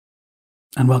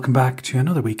And welcome back to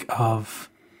another week of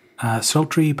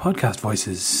Sultry Podcast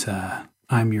Voices.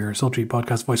 I'm your Sultry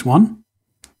Podcast Voice 1.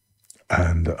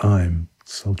 And I'm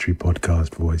Sultry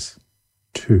Podcast Voice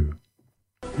 2.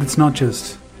 It's not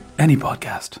just any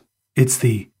podcast. It's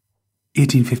the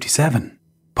 1857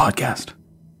 podcast.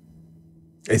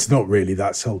 It's not really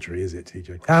that sultry, is it,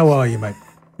 TJ? How are you, mate?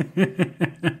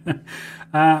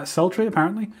 Sultry,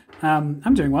 apparently.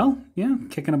 I'm doing well. Yeah,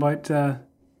 kicking about.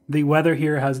 The weather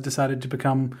here has decided to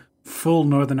become full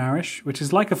Northern Irish, which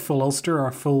is like a full Ulster or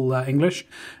full English,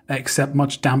 except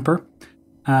much damper.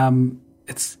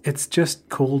 It's just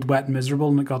cold, wet, and miserable,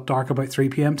 and it got dark about 3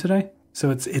 p.m. today.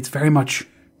 So it's very much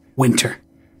winter.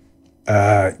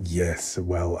 Yes.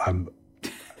 Well,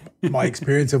 my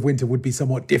experience of winter would be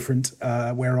somewhat different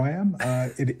where I am.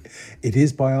 It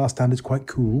is, by our standards, quite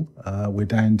cool. We're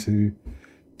down to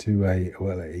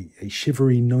a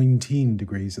shivery 19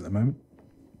 degrees at the moment.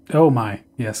 Oh my,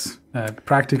 yes.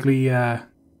 Practically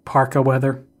parka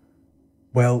weather.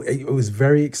 Well, it was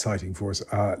very exciting for us.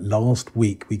 Last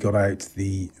week we got out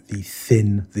the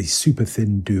super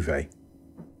thin duvet.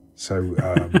 So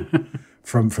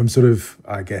from sort of,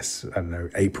 I guess, I don't know,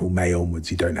 April, May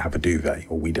onwards, you don't have a duvet,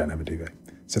 or we don't have a duvet.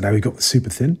 So now we've got the super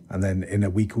thin, and then in a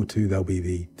week or two there'll be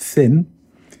the thin.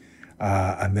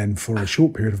 And then for a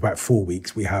short period of about 4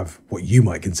 weeks, we have what you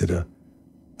might consider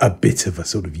a bit of a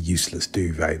sort of useless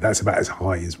duvet. That's about as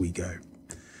high as we go.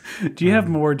 Do you have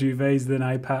more duvets than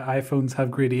iPhones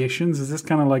have gradations? Is this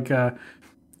kind of like a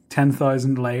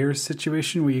 10,000 layers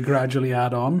situation where you gradually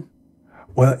add on?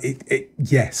 Well,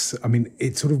 yes. I mean,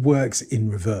 it sort of works in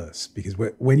reverse, because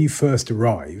when you first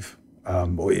arrive,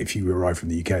 or if you arrive from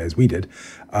the UK as we did,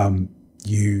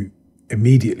 you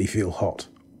immediately feel hot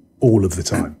all of the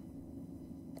time.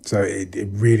 So it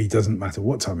really doesn't matter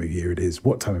what time of year it is,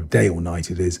 what time of day or night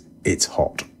it is, it's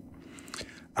hot.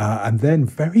 And then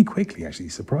very quickly, actually,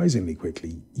 surprisingly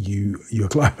quickly, you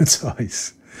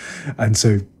acclimatise. And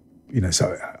so, you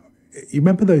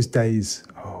remember those days,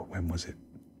 when was it?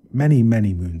 Many,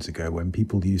 many moons ago, when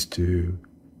people used to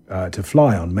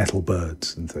fly on metal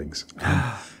birds and things.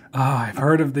 I've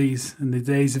heard of these in the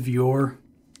days of yore.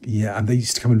 Yeah, and they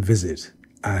used to come and visit,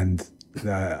 and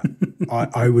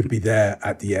I would be there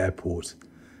at the airport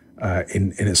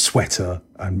in a sweater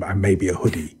and maybe a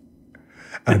hoodie.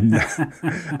 And,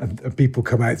 and people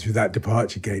come out through that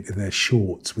departure gate in their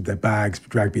shorts with their bags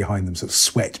dragged behind them, sort of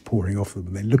sweat pouring off them.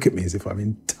 And they look at me as if I'm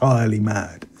entirely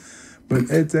mad. But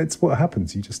it's what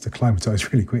happens. You just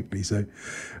acclimatise really quickly. So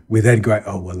we then go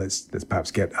out, let's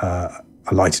perhaps get a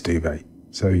lighter duvet.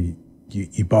 So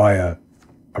you buy a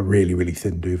really, really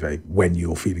thin duvet when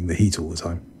you're feeling the heat all the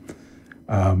time.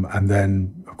 And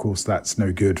then, of course, that's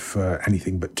no good for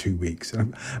anything but 2 weeks.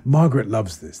 Margaret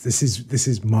loves this. This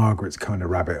is Margaret's kind of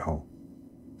rabbit hole.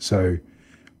 So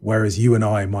whereas you and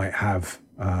I might have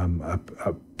a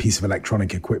piece of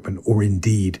electronic equipment, or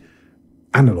indeed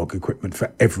analog equipment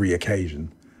for every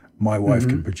occasion, my wife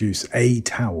can produce A,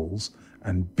 towels,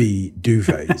 and B,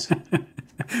 duvets.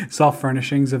 Soft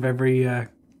furnishings of every...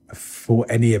 For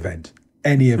any event.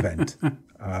 Any event.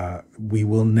 We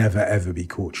will never, ever be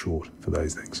caught short for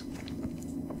those things.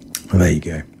 Well, there you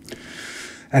go.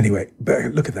 Anyway,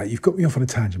 but look at that. You've got me off on a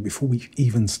tangent before we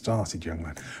even started, young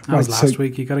man. That was last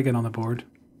week. You got to get on the board.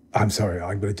 I'm sorry.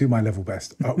 I'm going to do my level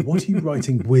best. What are you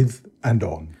writing with and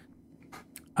on?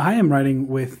 I am writing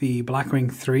with the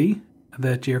Blackwing 3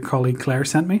 that your colleague Claire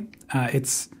sent me.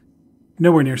 It's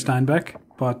nowhere near Steinbeck,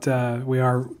 but we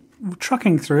are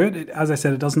trucking through it. As I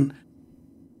said, it doesn't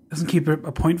keep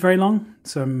a point very long,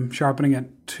 so I'm sharpening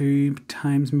it 2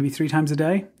 times, maybe 3 times a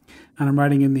day, and I'm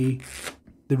writing in the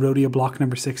Rhodia block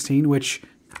number 16, which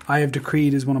I have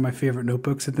decreed is one of my favourite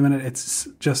notebooks at the minute. It's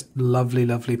just lovely,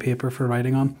 lovely paper for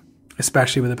writing on,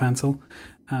 especially with a pencil,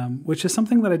 which is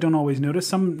something that I don't always notice.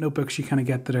 Some notebooks you kind of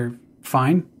get that are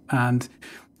fine, and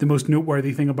the most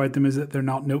noteworthy thing about them is that they're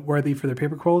not noteworthy for their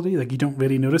paper quality. Like, you don't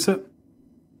really notice it.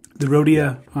 The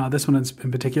Rhodia, this one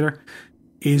in particular,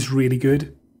 is really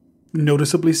good.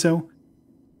 Noticeably so,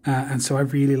 and so I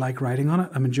really like writing on it.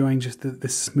 I'm enjoying just the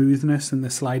smoothness and the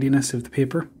slidiness of the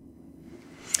paper.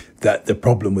 That the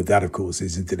problem with that, of course,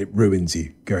 is that it ruins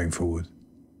you going forward.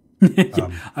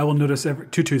 I will notice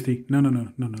too toothy. No.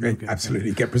 Okay.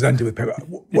 Absolutely, get presented with paper.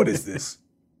 What is this?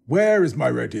 Where is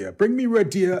my Rhodia? Bring me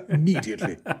Rhodia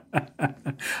immediately.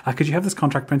 Could you have this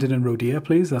contract printed in Rhodia,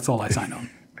 please? That's all I sign on.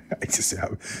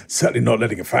 I'm certainly not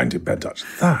letting a fountain pen touch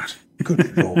that.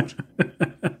 Good Lord.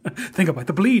 Think about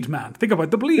the bleed, man. Think about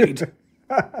the bleed.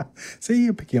 See,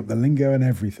 you're picking up the lingo and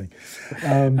everything.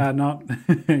 Not,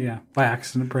 by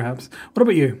accident, perhaps. What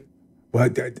about you? Well,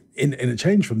 in a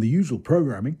change from the usual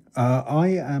programming, I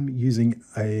am using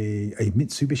a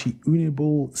Mitsubishi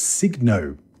Uniball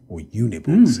Signo, or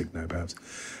Uniball Signo perhaps,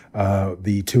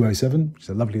 the 207, which is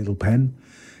a lovely little pen.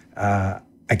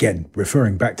 Again,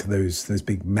 referring back to those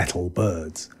big metal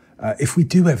birds. If we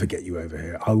do ever get you over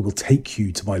here, I will take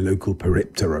you to my local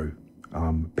Periptero.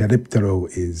 Periptero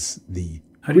is the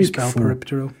How do you Greek spell for-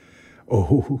 Periptero?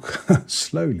 Oh,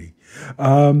 slowly.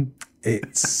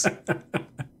 It's,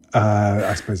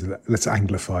 I suppose, let's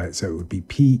anglify it. So it would be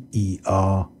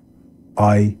Periptero.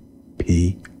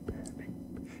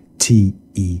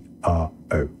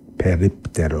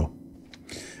 Periptero.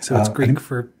 So it's Greek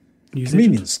for news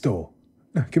Convenience agent? store.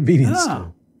 No, convenience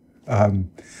store.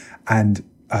 And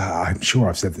I'm sure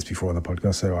I've said this before on the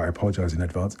podcast, so I apologize in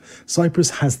advance. Cyprus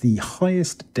has the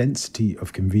highest density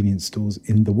of convenience stores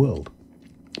in the world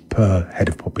per head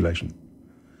of population.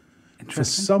 For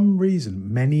Interesting. some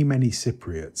reason, many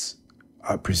Cypriots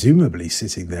are presumably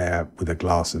sitting there with a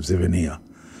glass of Zivonia,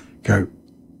 go,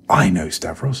 I know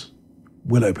Stavros,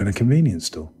 we'll open a convenience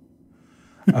store.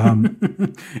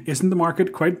 Isn't the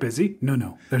market quite busy?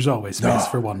 No. There's always space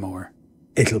for one more.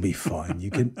 It'll be fine. You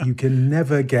can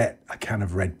never get a can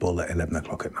of Red Bull at 11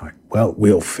 o'clock at night. Well,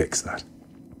 we'll fix that.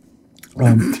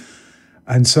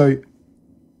 And so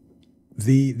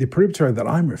the Periptero that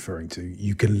I'm referring to,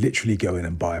 you can literally go in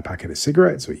and buy a packet of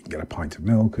cigarettes, or you can get a pint of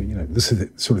milk, or, this is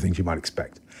the sort of things you might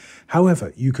expect.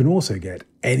 However, you can also get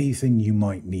anything you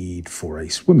might need for a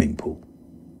swimming pool,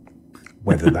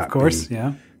 whether that Of course, be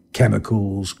yeah.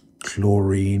 chemicals,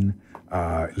 chlorine,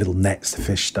 little nets to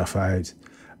fish stuff out.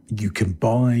 You can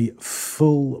buy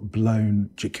full-blown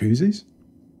jacuzzis.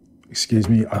 Excuse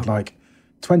me, I'd like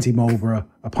 20 Marlboro,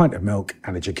 a pint of milk,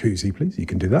 and a jacuzzi, please. You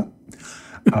can do that.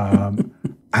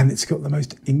 And it's got the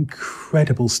most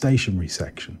incredible stationery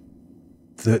section.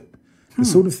 The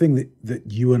sort of thing that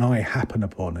you and I happen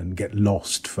upon and get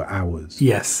lost for hours.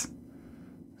 Yes.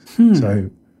 So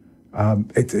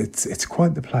it's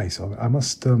quite the place. I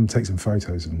must take some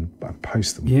photos and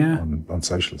post them on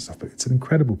social and stuff. But it's an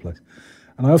incredible place.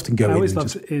 And I often go in. I always and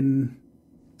loved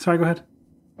Sorry, go ahead.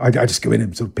 I just go in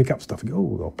and sort of pick up stuff and go,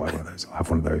 oh, I'll buy one of those. I'll have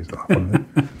one of those. I'll have one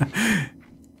of those.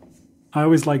 I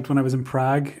always liked when I was in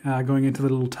Prague, going into the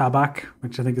little tabak,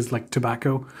 which I think is like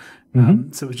tobacco.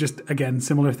 So it was just, again,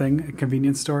 similar thing, a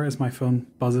convenience store, as my phone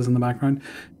buzzes in the background.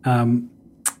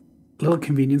 Little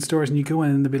convenience stores, and you go in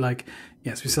and they'll be like,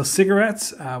 yes, we sell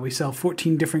cigarettes, we sell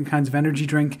 14 different kinds of energy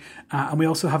drink, and we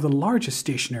also have the largest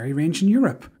stationery range in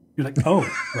Europe. You're like, oh,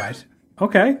 right.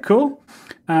 Okay, cool.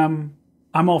 I'm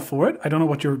all for it. I don't know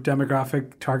what your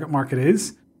demographic target market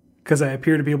is, because I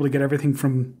appear to be able to get everything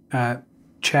from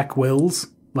check wills,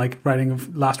 like writing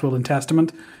of last will and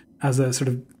testament as a sort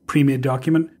of pre-made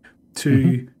document,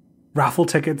 to raffle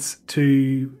tickets,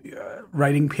 to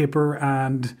writing paper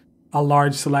and a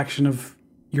large selection of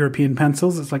European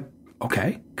pencils. It's like,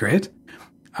 okay, great.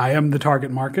 I am the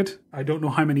target market. I don't know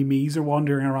how many me's are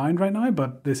wandering around right now,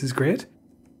 but this is great.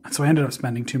 And so I ended up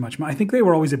spending too much money. I think they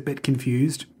were always a bit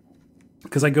confused,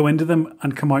 because I go into them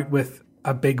and come out with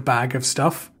a big bag of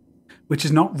stuff, which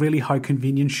is not really how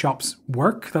convenience shops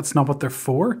work. That's not what they're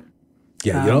for.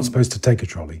 Yeah, you're not supposed to take a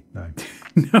trolley. No.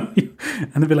 No,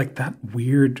 and they'd be like, that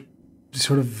weird,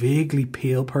 sort of vaguely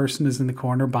pale person is in the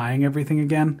corner buying everything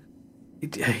again.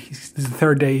 This is the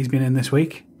third day he's been in this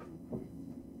week.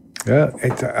 Yeah,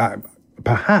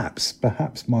 perhaps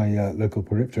my local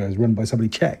Periptero is run by somebody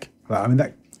Czech. I mean,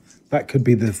 that could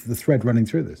be the thread running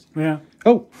through this. Yeah.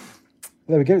 Oh,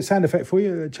 there we go. Sound effect for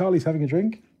you. Charlie's having a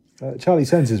drink. Charlie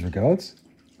sends his regards.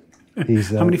 He's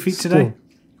How many feet today?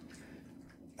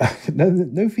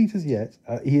 No feet as yet.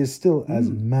 He is still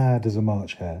as mad as a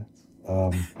March hare.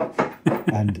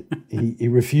 And he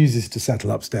refuses to settle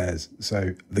upstairs.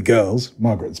 So the girls,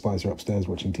 Margaret and Spice, are upstairs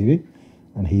watching TV.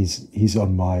 And he's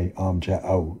on my armchair.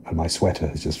 Oh, and my sweater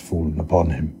has just fallen upon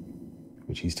him,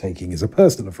 which he's taking as a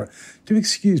personal affront. Do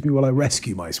excuse me while I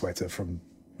rescue my sweater from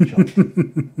Charlie.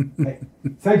 Hey,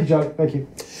 thank you, Charlie. Thank you.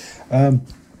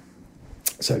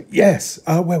 So, yes,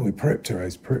 where were we?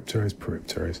 Peripteros.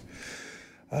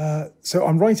 So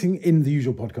I'm writing in the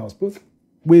usual podcast book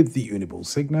with the Uniball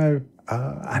Signo,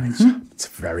 and it's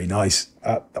very nice.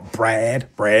 Brad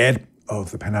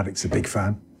of the Pen Addict's a big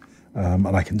fan, and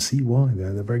I can see why.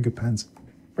 They're very good pens.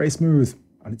 Very smooth,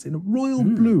 and it's in a royal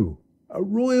blue. A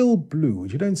royal blue,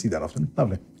 which you don't see that often.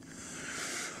 Lovely.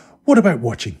 What about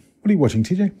watching? What are you watching,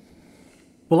 TJ?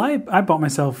 Well, I bought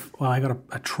myself, I got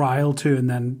a trial too, and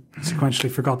then sequentially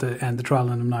forgot to end the trial,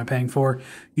 and I'm now paying for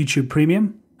YouTube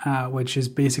Premium, which is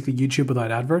basically YouTube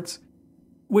without adverts,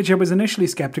 which I was initially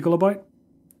skeptical about,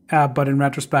 but in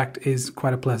retrospect is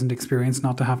quite a pleasant experience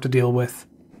not to have to deal with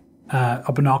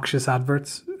obnoxious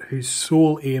adverts whose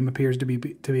sole aim appears to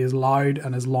be as loud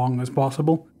and as long as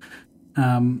possible.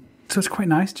 So it's quite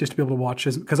nice just to be able to watch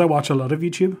this, because I watch a lot of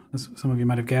YouTube, as some of you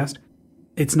might have guessed.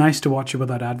 It's nice to watch it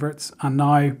without adverts. And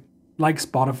now, like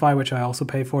Spotify, which I also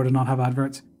pay for to not have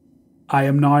adverts, I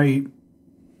am now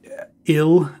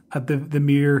ill at the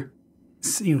mere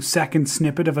second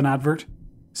snippet of an advert.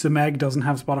 So Meg doesn't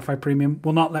have Spotify Premium,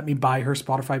 will not let me buy her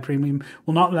Spotify Premium,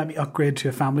 will not let me upgrade to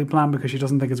a family plan because she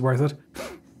doesn't think it's worth it.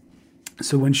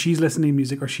 So when she's listening to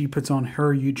music or she puts on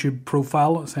her YouTube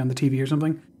profile, say on the TV or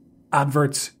something,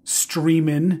 adverts stream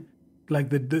in, like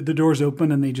the doors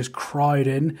open and they just crowd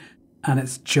in, and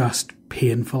it's just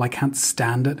painful. I can't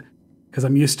stand it because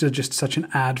I'm used to just such an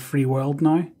ad-free world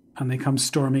now, and they come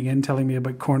storming in telling me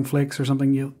about cornflakes or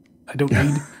something I don't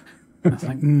need. And it's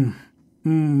like,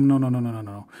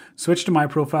 no. Switch to my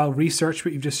profile, research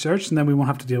what you've just searched, and then we won't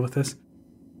have to deal with this.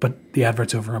 But the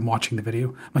advert's over, I'm watching the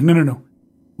video. I'm like, no.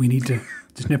 We need to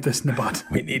just nip this in the bud.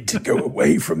 We need to go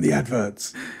away from the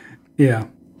adverts. Yeah.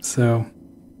 So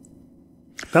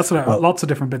that's lots of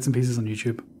different bits and pieces on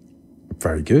YouTube.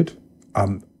 Very good.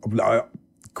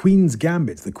 Queen's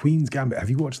Gambit, the Queen's Gambit. Have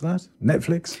you watched that?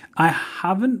 Netflix? I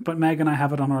haven't, but Meg and I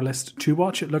have it on our list to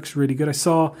watch. It looks really good. I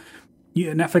saw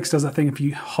Netflix does that thing. If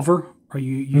you hover or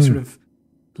you sort of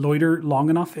loiter long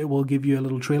enough, it will give you a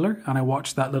little trailer. And I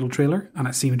watched that little trailer and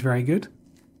it seemed very good.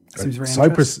 It seems very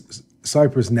interesting.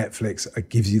 Cyprus Netflix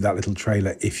gives you that little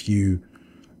trailer if you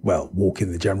walk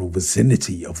in the general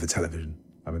vicinity of the television.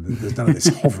 I mean, there's none of this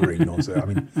hovering nonsense. I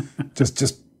mean,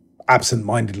 just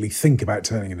absent-mindedly think about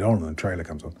turning it on and the trailer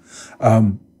comes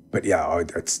on. But yeah,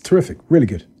 it's terrific, really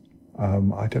good.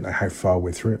 I don't know how far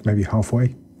we're through it, maybe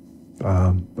halfway.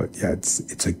 But yeah,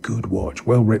 it's a good watch,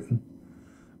 well written,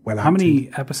 well acted. How many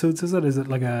episodes is it? Is it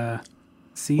like a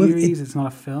series? It's not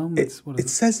a film? It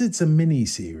says it's a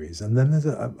mini-series, and then there's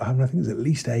I think there's at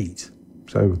least 8.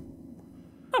 So...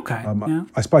 Okay.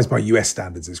 I suppose by US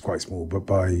standards it's quite small, but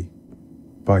by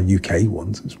UK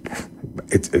ones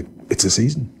it's a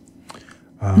season.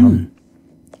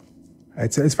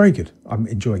 It's very good. I'm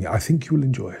enjoying it. I think you'll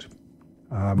enjoy it.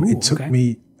 It took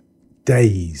me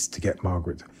days to get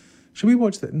Margaret. Should we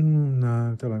watch that?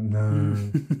 No, don't like,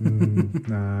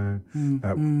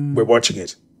 no. We're watching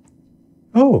it.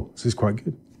 Oh, this is quite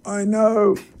good. I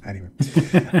know. Anyway,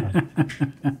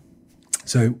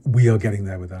 so we are getting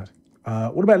there with that.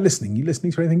 What about listening? You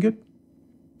listening to anything good?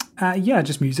 Yeah,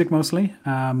 just music mostly.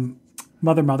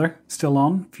 Mother, still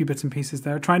on. A few bits and pieces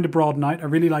there. Trying to broaden out. I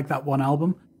really like that one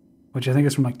album, which I think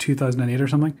is from like 2008 or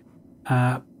something,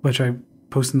 which I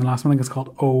posted in the last one. I think it's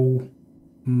called Oh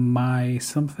My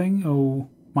Something. Oh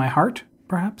My Heart,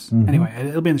 perhaps. Mm-hmm. Anyway,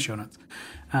 it'll be in the show notes.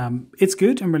 It's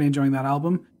good. I'm really enjoying that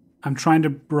album. I'm trying to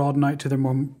broaden out to their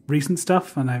more recent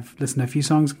stuff, and I've listened to a few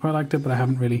songs and quite liked it, but I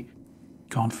haven't really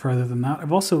gone further than that.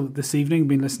 I've also this evening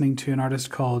been listening to an artist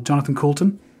called Jonathan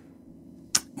Coulton,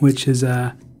 which is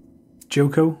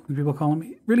Joko, as people call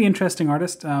him. Really interesting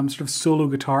artist, sort of solo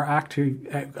guitar act who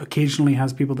occasionally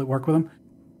has people that work with him.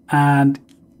 And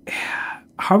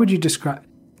how would you describe,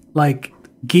 like,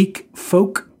 geek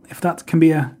folk, if that can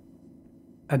be a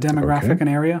demographic, an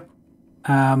area?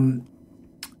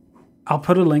 I'll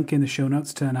put a link in the show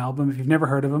notes to an album. If you've never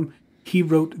heard of him, he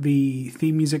wrote the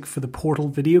theme music for the Portal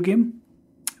video game.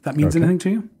 If that means anything to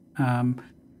you.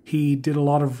 He did a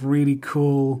lot of really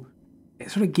cool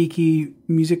sort of geeky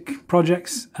music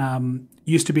projects.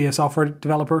 Used to be a software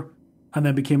developer and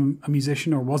then became a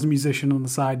musician, or was a musician on the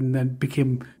side and then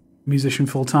became a musician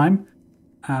full time.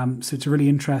 So it's a really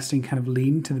interesting kind of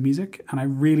lean to the music, and I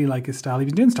really like his style. He's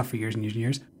been doing stuff for years and years and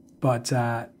years. But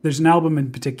there's an album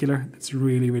in particular that's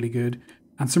really, really good,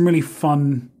 and some really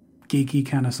fun, geeky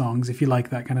kind of songs if you like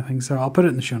that kind of thing. So I'll put it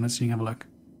in the show notes so you can have a look.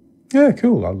 Yeah,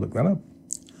 cool. I'll look that up.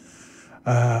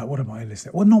 What am I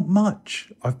listening? Well, not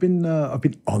much. I've been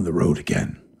on the road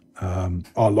again.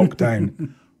 Our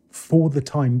lockdown, for the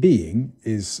time being,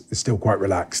 is still quite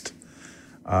relaxed.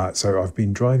 So I've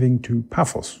been driving to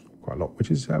Paphos quite a lot, which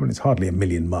is, I mean, it's hardly a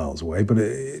million miles away, but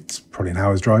it's probably an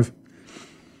hour's drive.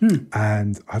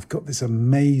 And I've got this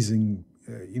amazing,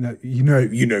 you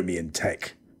know me in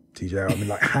tech, TJ. I mean,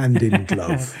 like hand in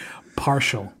glove.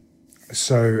 Partial.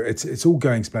 So it's all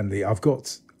going splendidly. I've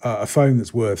got a phone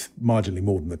that's worth marginally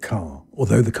more than the car,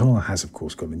 although the car has, of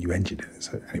course, got a new engine in it.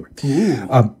 So anyway,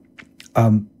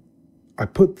 I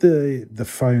put the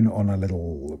phone on a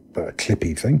little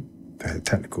clippy thing, the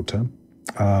technical term,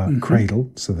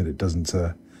 cradle, so that it doesn't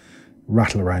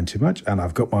rattle around too much. And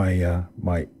I've got my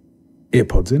my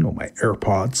earpods in, or my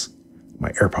AirPods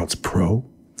Pro.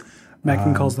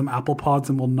 Megan calls them Apple Pods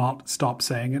and will not stop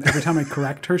saying it. Every time I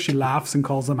correct her, she laughs and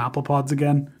calls them Apple Pods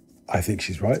again. I think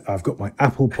she's right. I've got my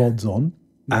Apple Pods on,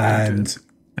 and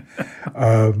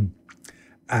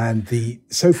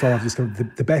so far I've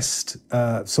discovered the best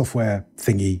software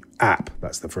thingy app,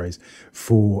 that's the phrase,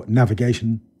 for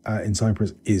navigation in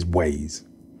Cyprus is Waze.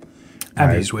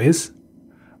 I've used Waze.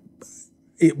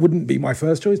 It wouldn't be my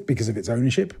first choice because of its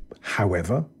ownership.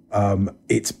 However,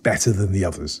 it's better than the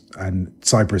others. And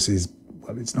Cyprus is,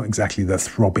 well, it's not exactly the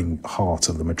throbbing heart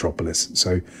of the metropolis.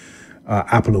 So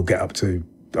Apple will get up to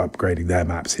upgrading their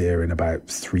maps here in about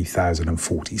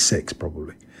 3046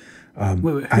 probably.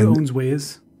 Who owns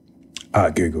Waze?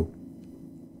 Google.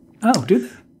 Oh, do they?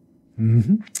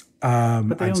 Mm-hmm.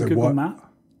 But they own Google Maps?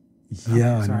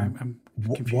 Yeah. Sorry, I'm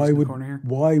confused in the corner here.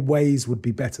 Why Waze would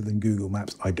be better than Google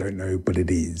Maps, I don't know, but it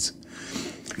is.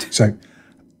 So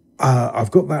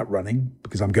I've got that running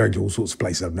because I'm going to all sorts of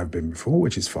places I've never been before,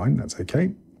 which is fine. That's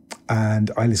okay.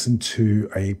 And I listen to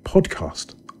a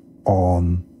podcast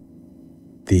on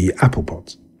the Apple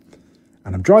Pods.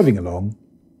 And I'm driving along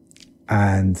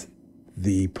and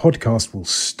the podcast will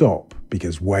stop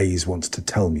because Waze wants to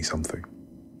tell me something.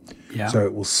 Yeah. So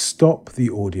it will stop the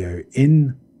audio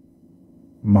in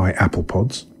my Apple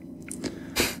Pods.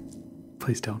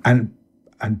 Please don't.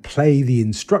 And play the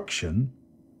instruction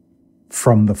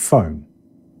from the phone.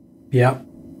 Yeah.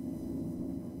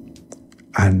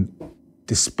 And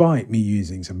despite me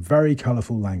using some very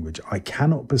colourful language, I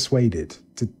cannot persuade it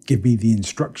to give me the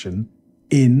instruction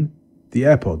in the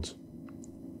AirPods.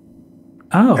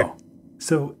 Oh,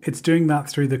 so it's doing that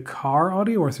through the car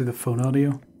audio or through the phone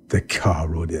audio? The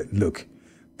car audio. Look,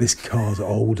 this car's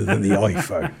older than the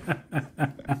iPhone.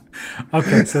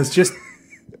 Okay, so it's just,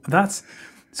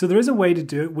 so there is a way to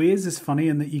do it. Waze is funny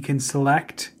in that you can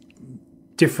select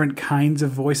different kinds of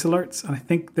voice alerts. And I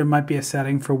think there might be a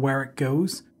setting for where it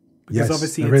goes. Because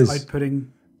obviously it's outputting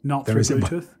not through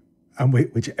Bluetooth. And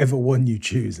whichever one you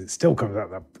choose, it still comes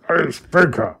out the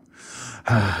speaker.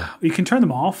 You can turn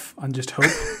them off and just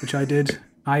hope, which I did.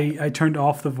 I turned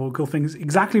off the vocal things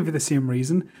exactly for the same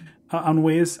reason on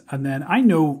Waze. And then I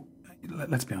know,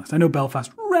 let's be honest, I know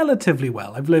Belfast relatively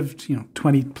well. I've lived,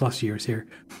 20 plus years here.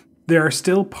 There are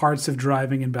still parts of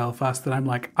driving in Belfast that I'm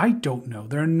like, I don't know.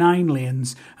 There are 9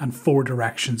 lanes and 4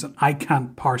 directions, and I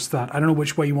can't parse that. I don't know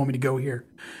which way you want me to go here.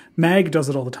 Meg does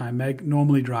it all the time. Meg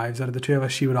normally drives. Out of the two of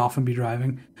us, she would often be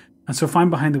driving. And so if I'm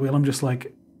behind the wheel, I'm just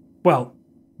like, well,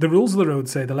 the rules of the road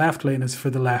say the left lane is for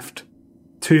the left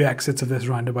 2 exits of this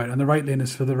roundabout, and the right lane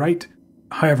is for the right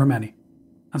however many.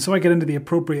 And so I get into the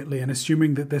appropriate lane,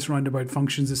 assuming that this roundabout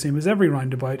functions the same as every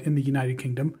roundabout in the United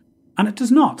Kingdom, and it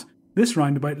does not. This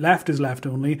roundabout, left is left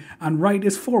only, and right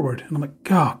is forward. And I'm like,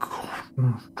 God.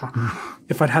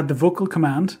 If I'd had the vocal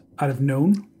command, I'd have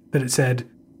known that it said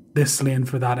this lane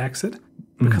for that exit.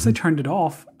 Because I turned it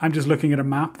off, I'm just looking at a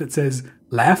map that says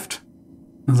left.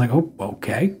 And I was like, oh,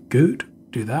 okay, good,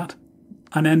 do that.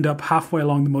 And end up halfway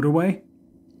along the motorway.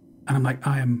 And I'm like,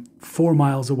 I am 4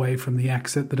 miles away from the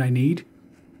exit that I need.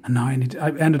 And now I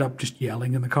ended up just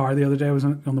yelling in the car the other day. I was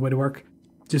on the way to work.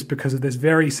 Just because of this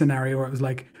very scenario where it was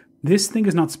like, this thing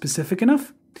is not specific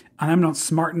enough, and I'm not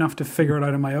smart enough to figure it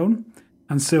out on my own.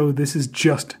 And so this is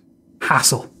just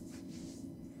hassle.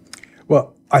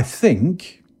 Well, I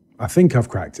think I've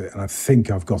cracked it, and I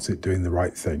think I've got it doing the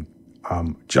right thing.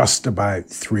 Just about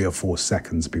 3 or 4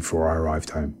 seconds before I arrived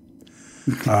home.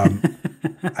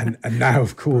 And now,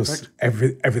 of course,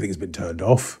 everything's been turned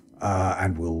off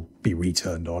and will be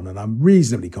returned on. And I'm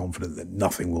reasonably confident that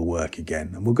nothing will work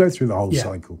again. And we'll go through the whole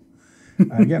cycle.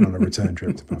 Again on a return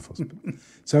trip to Paphos.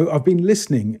 So I've been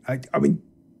listening.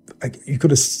 You've got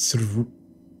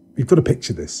to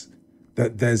picture this: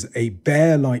 that there's a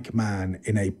bear-like man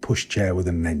in a pushchair with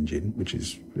an engine, which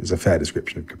is a fair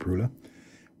description of Caprula,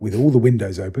 with all the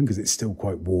windows open because it's still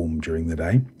quite warm during the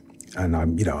day, and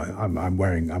I'm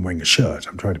wearing a shirt.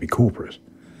 I'm trying to be corporate,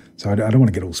 so I don't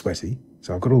want to get all sweaty.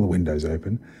 So I've got all the windows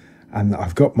open, and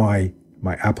I've got my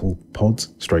Apple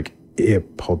Pods,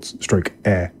 EarPods,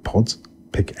 AirPods,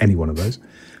 pick any one of those,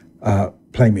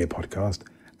 playing me a podcast.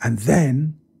 And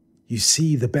then you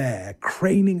see the bear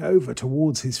craning over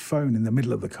towards his phone in the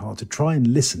middle of the car to try and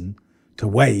listen to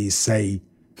Waze say,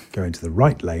 go into the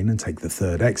right lane and take the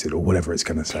 3rd exit, or whatever it's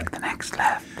going to say. Take the next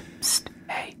left. Psst,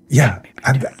 hey. Yeah.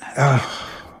 And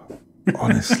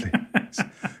honestly,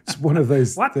 it's one of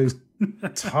those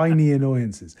tiny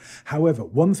annoyances. However,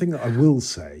 one thing that I will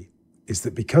say is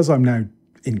that because I'm now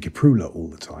in Caprula all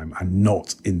the time and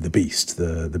not in the Beast,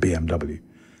 the BMW,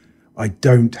 I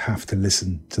don't have to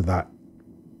listen to that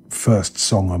first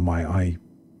song on my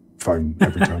iPhone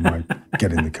every time I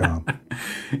get in the car.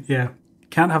 Yeah.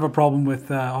 Can't have a problem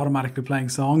with automatically playing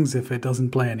songs if it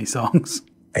doesn't play any songs.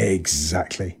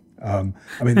 Exactly. I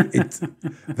mean,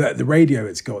 the radio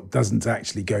it's got doesn't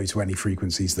actually go to any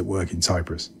frequencies that work in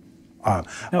Cyprus.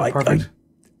 Perfect.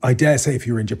 I dare say if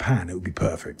you're in Japan, it would be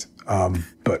perfect.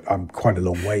 But I'm quite a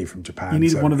long way from Japan. You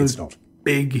need so one of those it's not.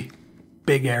 big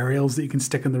aerials that you can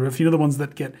stick on the roof. You know, the ones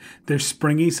that they're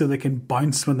springy so they can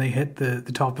bounce when they hit the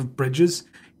top of bridges.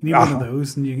 You need one of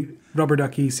those, and you rubber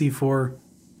ducky C4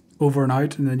 over and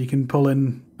out, and then you can pull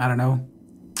in, I don't know,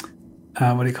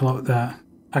 what do you call it, the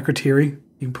Akrotiri.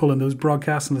 You can pull in those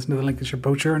broadcasts and listen to the Lincolnshire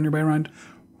Poacher on your way around.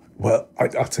 Well,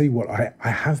 I'll tell you what, I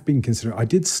have been considering, I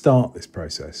did start this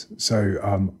process.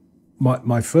 So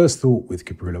my first thought with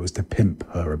Caprula was to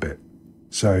pimp her a bit.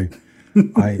 So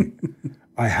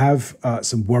I have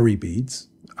some worry beads,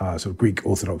 sort of Greek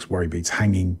Orthodox worry beads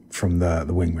hanging from the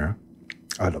wing mirror.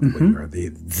 Not the wing mirror,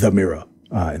 the mirror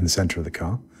in the centre of the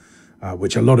car,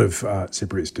 which a lot of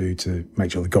Cypriots do to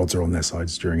make sure the gods are on their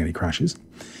sides during any crashes.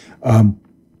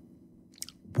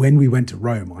 When we went to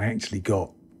Rome, I actually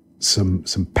got some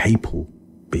papal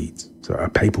beads, so a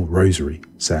papal rosary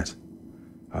set.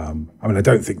 I mean, I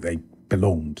don't think they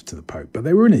belonged to the Pope, but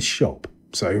they were in his shop,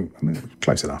 so I mean,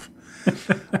 close enough.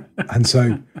 And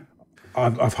so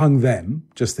I've hung them,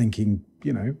 just thinking,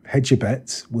 you know, hedge your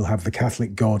bets. We'll have the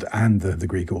Catholic God and the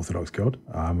Greek Orthodox God.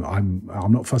 I'm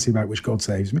not fussy about which God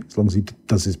saves me, as long as he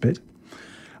does his bit.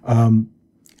 And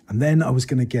then I was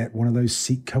going to get one of those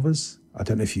seat covers. I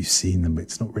don't know if you've seen them.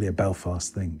 It's not really a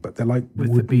Belfast thing, but they're like with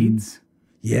wooden, the beads.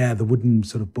 Yeah, the wooden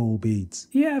sort of ball beads.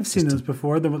 Yeah, I've seen those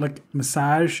before. They were like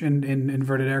massage in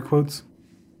inverted air quotes.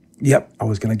 Yep, I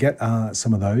was going to get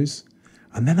some of those.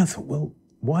 And then I thought, well,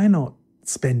 why not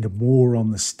spend more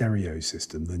on the stereo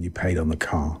system than you paid on the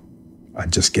car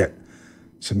and just get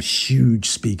some huge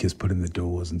speakers put in the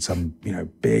doors and some, you know,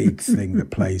 big thing that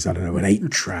plays, I don't know, an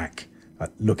 8-track,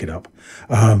 look it up,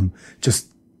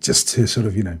 just to sort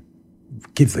of, you know,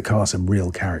 give the car some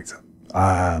real character.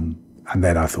 And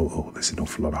then I thought, oh, this is an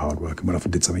awful lot of hard work, and went off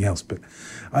and did something else. But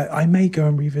I may go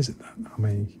and revisit that. I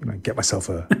may, you know, get myself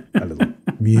a little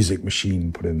music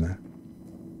machine put in there.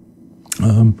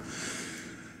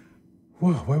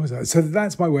 Whoa, where was that? So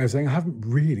that's my way of saying I haven't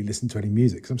really listened to any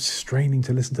music because I'm straining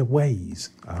to listen to Waze.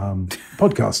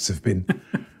 Podcasts have been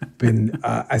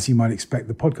as you might expect,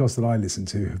 the podcasts that I listen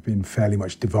to have been fairly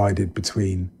much divided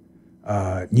between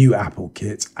new Apple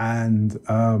kit and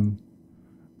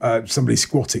somebody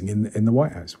squatting in the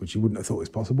White House, which you wouldn't have thought was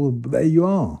possible, but there you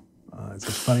are. It's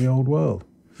a funny old world.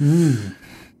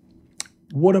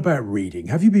 What about reading?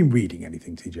 Have you been reading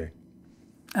anything, TJ?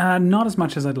 Not as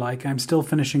much as I'd like. I'm still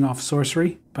finishing off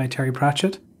Sorcery by Terry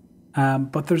Pratchett.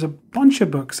 But there's a bunch of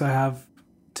books I have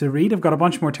to read. I've got a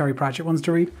bunch more Terry Pratchett ones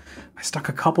to read. I stuck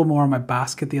a couple more in my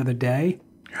basket the other day.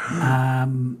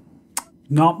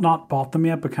 Not bought them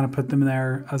yet, but kind of put them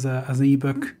there as an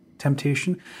ebook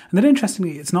temptation. And then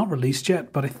interestingly, it's not released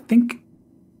yet, but I think,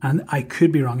 and I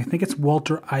could be wrong, I think it's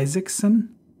Walter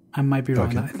Isaacson. I might be wrong.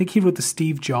 Okay. I think he wrote the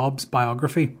Steve Jobs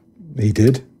biography. He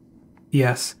did?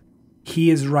 Yes.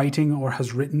 He is writing, or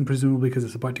has written, presumably because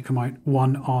it's about to come out,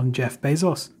 one on Jeff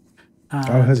Bezos.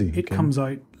 Has he? It comes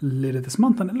out later this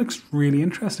month, and it looks really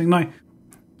interesting. Now,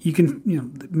 you can,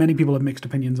 many people have mixed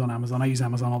opinions on Amazon. I use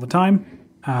Amazon all the time,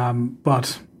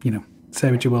 but say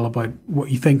what you will about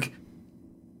what you think.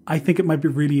 I think it might be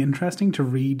really interesting to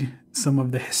read some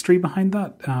of the history behind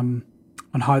that, on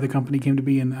how the company came to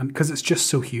be, and because it's just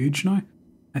so huge now.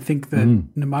 I think that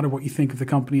no matter what you think of the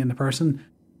company and the person,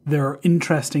 there are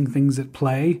interesting things at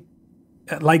play,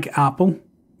 like Apple,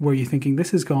 where you're thinking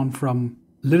this has gone from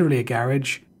literally a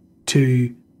garage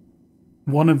to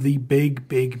one of the big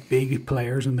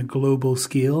players on the global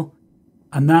scale.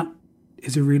 And that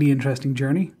is a really interesting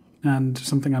journey and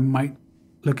something I might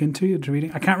look into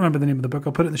reading. I can't remember the name of the book.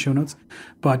 I'll put it in the show notes.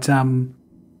 But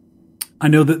I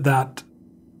know that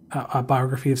a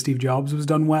biography of Steve Jobs was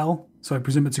done well. So I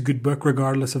presume it's a good book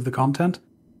regardless of the content.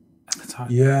 That's how,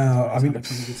 yeah, I mean,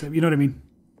 you know what I mean?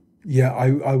 Yeah,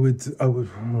 I would.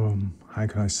 How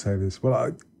can I say this?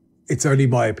 Well, it's only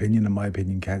my opinion, and my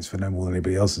opinion counts for no more than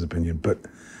anybody else's opinion. But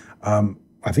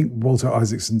I think Walter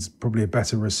Isaacson's probably a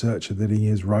better researcher than he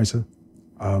is writer.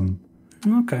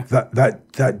 Okay.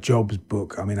 That Jobs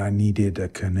book. I mean, I needed a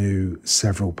canoe,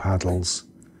 several paddles.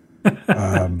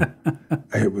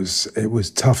 It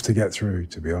was tough to get through,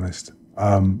 to be honest.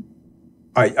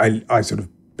 I sort of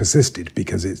persisted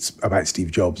because it's about Steve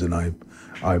Jobs, and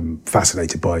I'm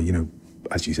fascinated by,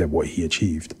 as you said, what he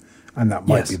achieved. And that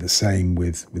might be the same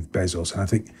with Bezos. And I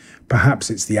think perhaps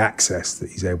it's the access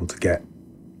that he's able to get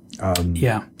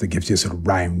that gives you a sort of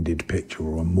rounded picture,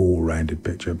 or a more rounded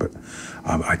picture. But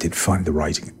I did find the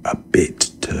writing a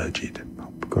bit turgid.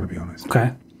 I've got to be honest.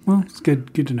 Okay. Well, it's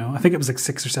good to know. I think it was like £6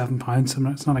 or £7, so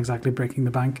it's not exactly breaking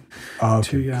the bank Okay,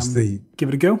 to give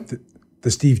it a go.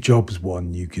 the Steve Jobs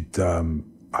one you could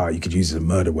use as a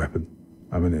murder weapon.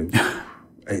 I mean,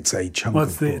 it's a chunk.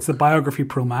 Well, it's the Biography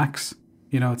Pro Max.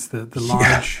 It's the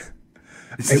large. Yeah.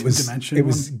 Dimension it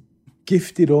was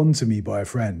gifted onto me by a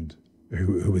friend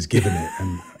who was given it,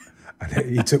 and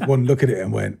he took one look at it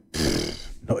and went,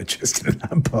 not interested in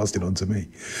that, and passed it on to me.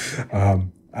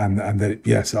 And that,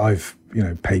 yes, I've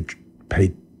paid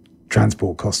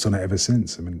transport costs on it ever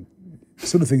since. I mean, the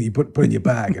sort of thing that you put in your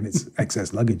bag and it's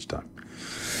excess luggage time.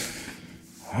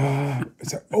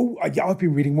 I've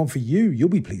been reading one for you. You'll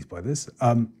be pleased by this.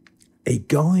 A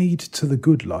Guide to the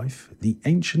Good Life: The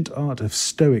Ancient Art of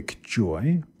Stoic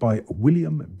Joy by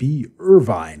William B.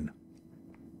 Irvine.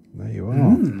 There you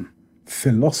are.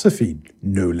 Philosophy,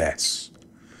 no less.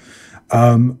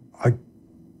 I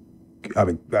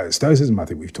mean, Stoicism, I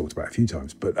think we've talked about a few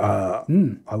times, but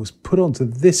I was put onto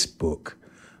this book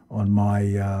on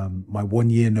my my 1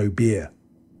 year no beer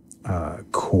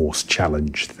course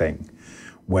challenge thing,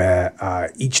 where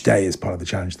each day as part of the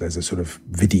challenge, there's a sort of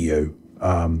video,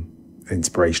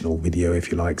 inspirational video,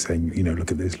 if you like, saying,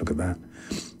 look at this, look at that.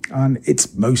 And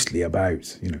it's mostly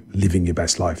about, living your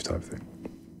best life type thing.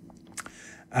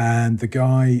 And the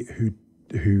guy who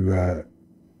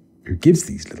gives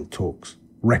these little talks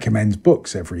recommends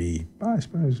books every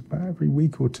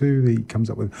week or two. He comes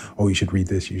up with, you should read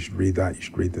this, you should read that, you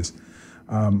should read this.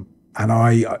 And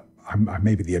I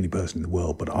may be the only person in the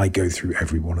world, but I go through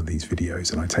every one of these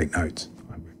videos and I take notes.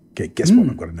 Guess what?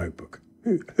 I've got a notebook.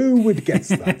 Who would guess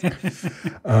that?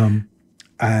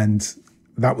 And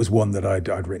that was one that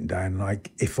I'd written down. And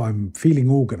if I'm feeling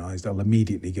organised, I'll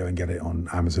immediately go and get it on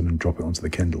Amazon and drop it onto the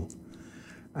Kindle.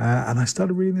 And I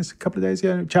started reading this a couple of days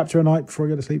ago, chapter a night before I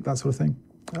go to sleep, that sort of thing.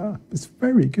 It's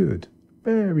very good.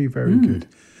 Very, very good.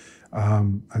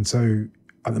 And so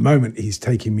at the moment, he's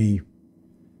taking me,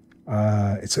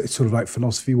 it's sort of like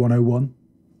Philosophy 101.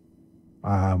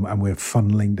 And we're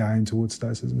funneling down towards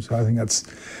Stoicism. So I think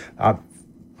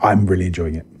I'm really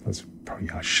enjoying it. That's probably,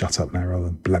 I'll shut up now rather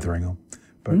than blethering on.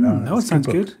 But no, it sounds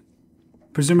good.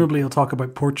 Presumably he'll talk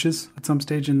about porches at some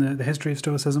stage in the history of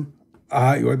Stoicism.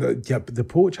 The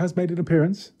porch has made an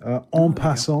appearance, en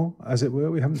passant, as it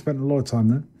were. We haven't spent a lot of time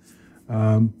there.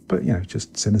 But,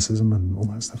 just cynicism and all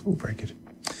that stuff. All very good.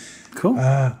 Cool.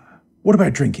 What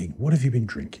about drinking? What have you been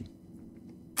drinking?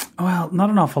 Well, not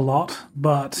an awful lot,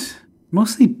 but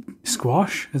mostly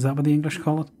squash. Is that what the English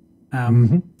call it?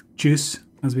 Juice,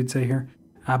 as we'd say here.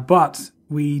 But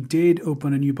we did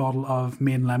open a new bottle of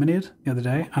Maine lemonade the other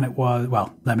day, and it was,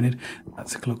 lemonade,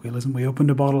 that's a colloquialism. We opened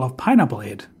a bottle of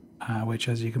Pineapple-Aid, which,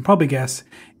 as you can probably guess,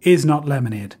 is not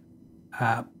lemonade.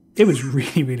 It was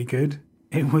really, really good.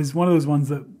 It was one of those ones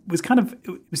that was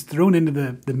it was thrown into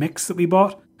the mix that we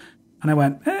bought. And I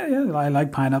went, yeah, I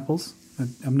like pineapples.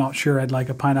 I'm not sure I'd like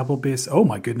a pineapple base. Oh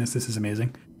my goodness, this is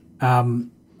amazing.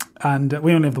 And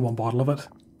we only have the one bottle of it.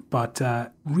 But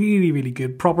really, really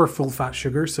good. Proper full fat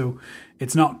sugar. So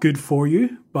it's not good for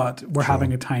you, but we're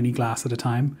having a tiny glass at a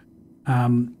time.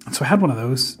 So I had one of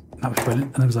those. And that was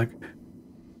brilliant. And I was like,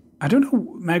 I don't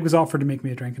know. Meg was offered to make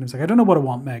me a drink. And I was like, I don't know what I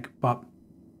want, Meg, but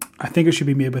I think it should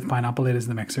be made with Pineapple-Aid as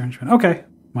the mixer. And she went, okay.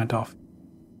 Went off.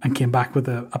 And came back with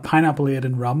a Pineapple-Aid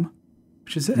and rum,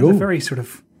 which is a very sort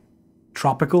of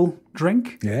tropical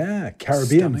drink. Yeah,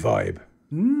 Caribbean vibe.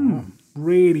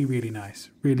 Really, really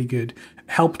nice. Really good.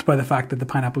 Helped by the fact that the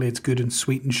Pineapple-Aid's good and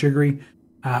sweet and sugary.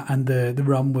 And the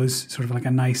rum was sort of like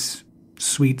a nice,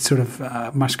 sweet sort of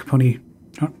mascarpone.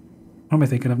 What am I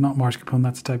thinking of? Not mascarpone,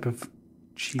 that's a type of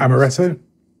cheese. Amaretto?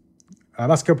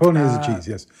 Mascarpone is a cheese,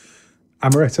 yes.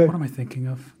 Amaretto? What am I thinking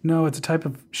of? No, it's a type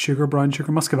of brown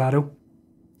sugar. Muscovado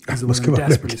is the one I'm Muscovado,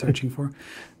 desperately searching for.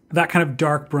 That kind of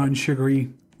dark brown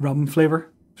sugary rum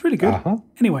flavour. It's really good.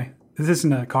 Anyway, this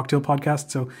isn't a cocktail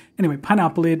podcast. So anyway,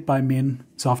 Pineapple-Aid by Maine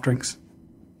Soft Drinks.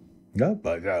 No,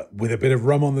 but with a bit of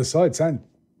rum on the side. Sounds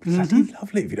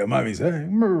lovely, if you don't mind me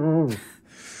saying.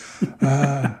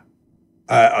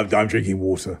 I'm drinking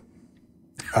water.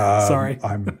 Sorry.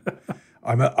 I'm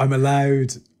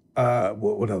allowed...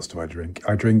 what else do I drink?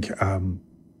 I'm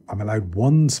allowed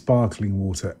one sparkling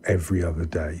water every other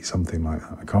day, something like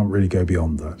that. I can't really go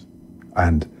beyond that.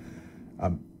 And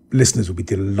listeners will be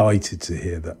delighted to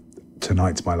hear that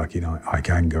tonight's my lucky night. I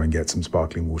can go and get some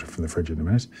sparkling water from the fridge in a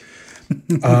minute.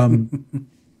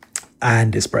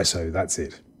 And espresso, that's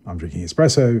it. I'm drinking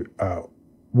espresso,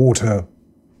 water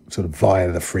sort of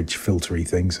via the fridge filtery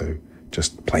thing, so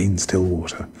just plain still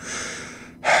water.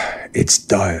 It's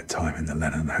diet time in the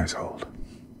Lennon household.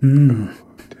 Oh,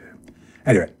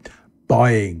 anyway,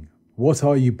 buying. What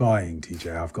are you buying,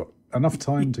 TJ? I've got enough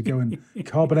time to go and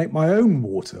carbonate my own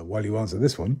water while you answer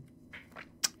this one.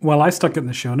 Well, I stuck it in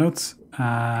the show notes,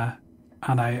 and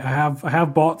I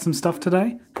have bought some stuff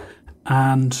today,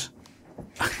 and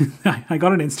I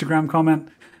got an Instagram comment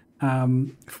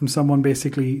from someone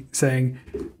basically saying,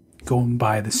 "Go and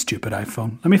buy the stupid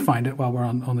iPhone." Let me find it while we're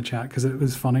on the chat because it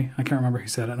was funny. I can't remember who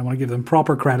said it, and I want to give them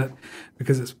proper credit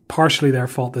because it's partially their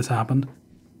fault this happened.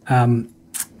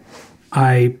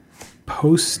 I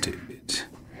posted,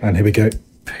 and here we go,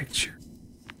 picture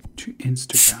to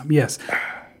Instagram. Yes.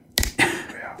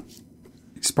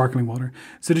 Sparkling water.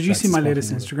 So did you see my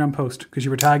latest Instagram post? Because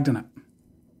you were tagged in it.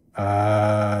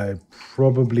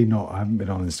 Probably not. I haven't been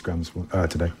on Instagram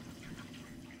today.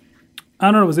 I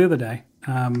don't know. It was the other day.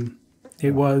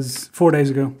 It was 4 days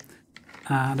ago.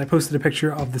 And I posted a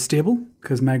picture of the stable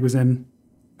because Meg was in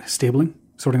stabling,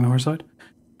 sorting the horse out.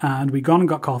 And we gone and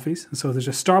got coffees. And so there's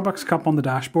a Starbucks cup on the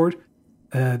dashboard,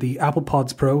 the Apple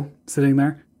Pods Pro sitting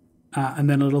there, and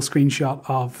then a little screenshot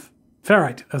of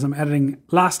Ferrite as I'm editing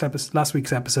last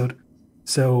week's episode.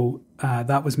 So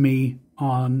that was me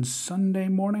on Sunday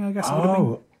morning, I guess.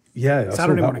 Yeah,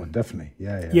 Saturday morning. One, definitely.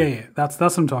 Yeah. That's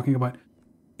what I'm talking about.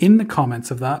 In the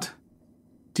comments of that,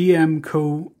 DM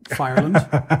Co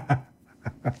Fireland,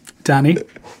 Danny.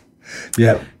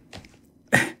 Yeah.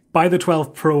 Buy the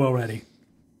 12 Pro already.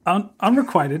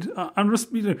 Unrequited.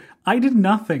 I did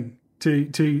nothing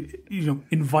to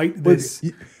invite this.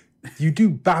 You do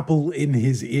babble in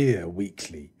his ear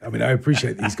weekly. I mean, I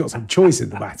appreciate that he's got some choice in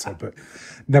the matter, but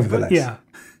nevertheless. Yeah.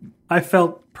 I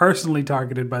felt personally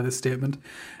targeted by this statement.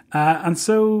 And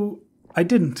so I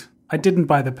didn't. I didn't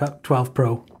buy the 12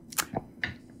 Pro.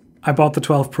 I bought the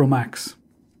 12 Pro Max.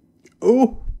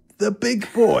 Oh, the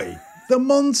big boy. The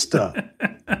monster.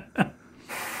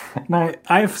 Now,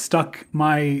 I've stuck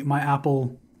my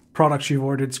Apple products you've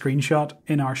ordered screenshot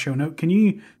in our show note. Can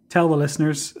you tell the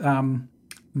listeners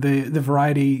the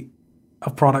variety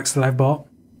of products that I've bought?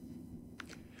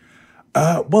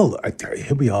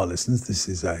 Here we are, listeners. This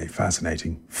is a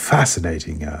fascinating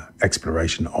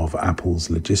exploration of Apple's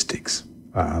logistics.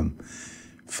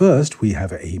 First, we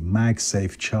have a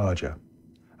MagSafe charger.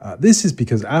 This is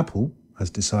because Apple has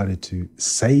decided to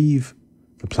save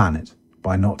the planet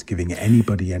by not giving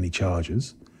anybody any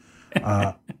chargers,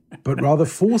 but rather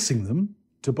forcing them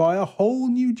to buy a whole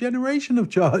new generation of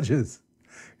chargers.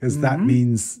 Because that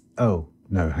means, that's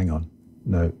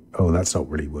not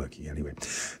really working anyway.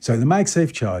 So the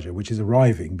MagSafe charger, which is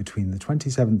arriving between the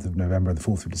 27th of November and the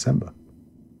 4th of December,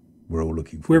 we're all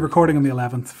looking for. We're recording on the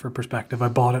 11th for perspective. I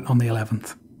bought it on the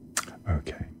 11th.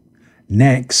 Okay.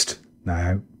 Next,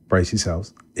 now, brace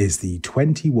yourselves, is the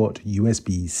 20-watt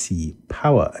USB-C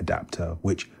power adapter,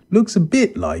 which looks a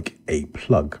bit like a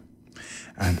plug.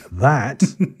 And that,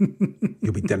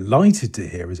 you'll be delighted to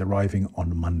hear, is arriving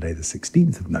on Monday, the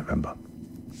 16th of November.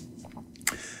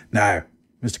 Now,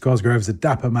 Mr. Cosgrove's a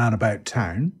dapper man about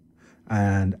town,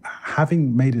 and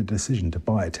having made a decision to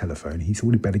buy a telephone, he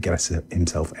thought he'd better get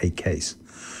himself a case.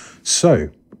 So,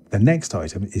 the next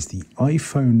item is the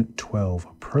iPhone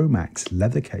 12 Pro Max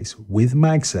leather case with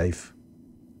MagSafe,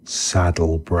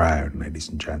 saddle brown, ladies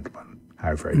and gentlemen.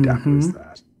 How very dapper is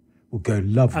that? Will go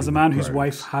lovely. As a man whose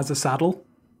wife has a saddle,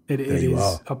 it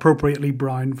is appropriately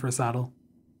brown for a saddle.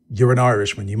 You're an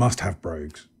Irishman. You must have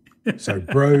brogues. So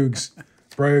brogues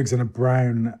and a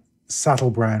brown,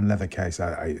 saddle brown leather case.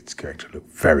 It's going to look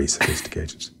very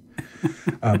sophisticated.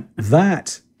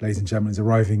 That, ladies and gentlemen, is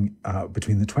arriving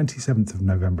between the 27th of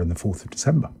November and the 4th of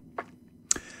December.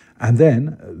 And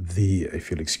then if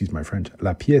you'll excuse my French,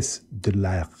 la pièce de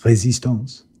la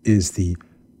résistance is the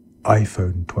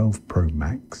iPhone 12 Pro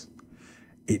Max.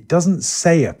 It doesn't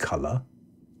say a colour,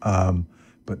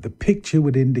 but the picture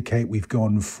would indicate we've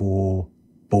gone for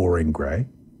boring grey.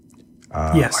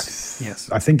 Yes.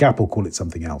 I think Apple call it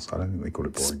something else. I don't think they call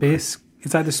it boring space. Grey.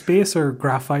 It's either space or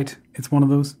graphite. It's one of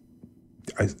those.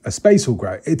 A space or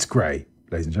grey. It's grey,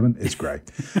 ladies and gentlemen. It's grey.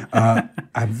 And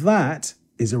that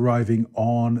is arriving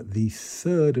on the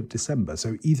 3rd of December.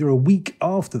 So either a week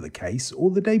after the case or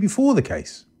the day before the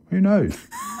case. Who knows?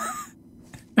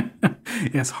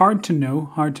 Yes, hard to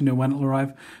know when it'll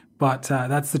arrive. But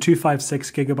that's the 256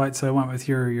 gigabytes. So I went with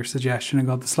your suggestion and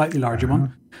got the slightly larger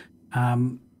one.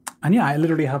 And yeah, I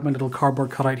literally have my little cardboard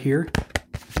cutout here.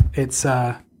 It's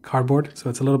cardboard,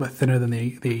 so it's a little bit thinner than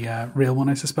the real one,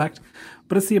 I suspect.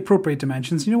 But it's the appropriate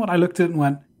dimensions. You know what? I looked at it and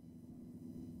went,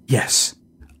 yes,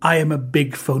 I am a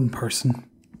big phone person,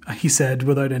 he said,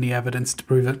 without any evidence to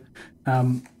prove it,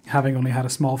 having only had a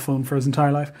small phone for his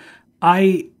entire life.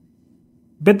 I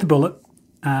bit the bullet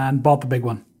and bought the big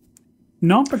one.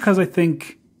 Not because I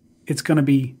think it's going to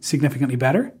be significantly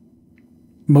better,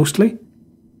 mostly,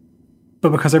 but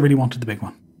because I really wanted the big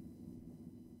one.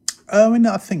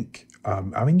 I think,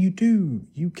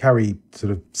 you carry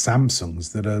sort of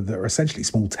Samsungs that are essentially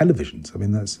small televisions. I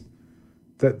mean,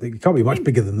 they can't be much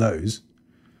bigger than those.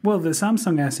 Well, the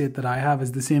Samsung S8 that I have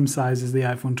is the same size as the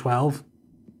iPhone 12.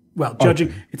 Well,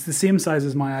 it's the same size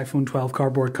as my iPhone 12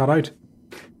 cardboard cutout.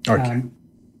 Okay.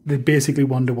 They're basically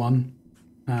 1-to-1.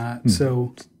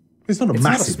 So it's not a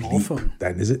massive small leap, phone,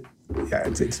 then, is it? Yeah,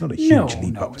 it's not a huge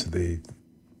leap up to the.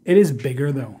 It is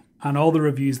bigger though, and all the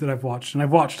reviews that I've watched, and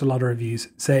I've watched a lot of reviews,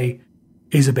 say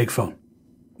is a big phone.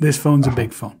 This phone's a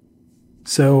big phone.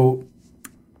 So,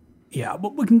 yeah,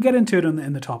 but we can get into it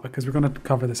in the topic because we're going to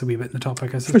cover this a wee bit in the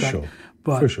topic, I suspect. For sure.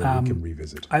 But, we can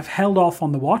revisit. I've held off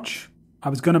on the watch. I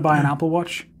was going to buy an Apple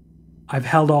Watch. I've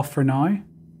held off for now.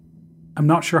 I'm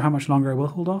not sure how much longer I will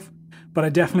hold off, but I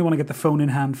definitely want to get the phone in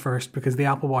hand first because the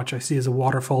Apple Watch I see as a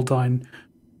waterfall down,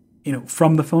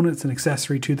 from the phone. It's an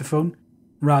accessory to the phone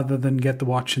rather than get the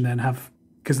watch and then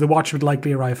because the watch would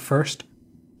likely arrive first,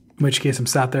 in which case I'm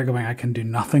sat there going, I can do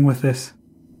nothing with this.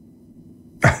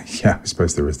 Yeah, I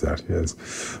suppose there is that, yes.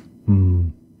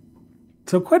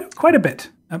 So quite a bit.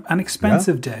 An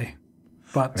expensive day.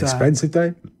 But an expensive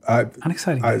day? An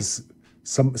exciting day.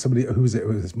 Somebody, who was it? It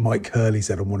was Mike Hurley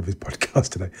said on one of his podcasts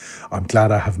today, I'm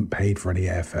glad I haven't paid for any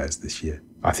airfares this year.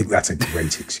 I think that's a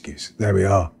great excuse. There we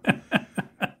are.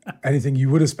 Anything you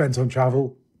would have spent on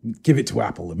travel, give it to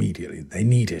Apple immediately. They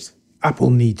need it. Apple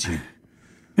needs you.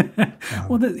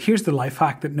 Well, here's the life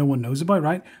hack that no one knows about,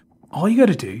 right? All you got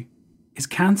to do is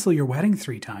cancel your wedding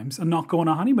 3 times and not go on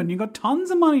a honeymoon. You've got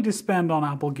tons of money to spend on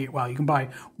Apple Gear. Well, you can buy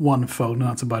one phone and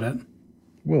that's about it.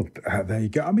 Well, there you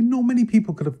go. I mean, not many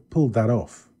people could have pulled that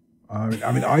off.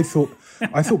 I thought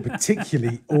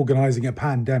particularly organising a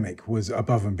pandemic was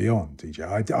above and beyond, DJ.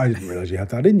 I didn't realise you had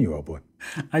that in you, old boy.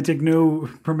 I take no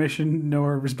permission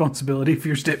nor responsibility for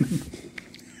your statement.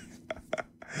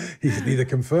 He's neither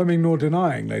confirming nor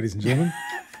denying, ladies and gentlemen.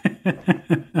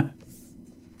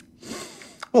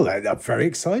 Well, that's very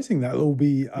exciting. That'll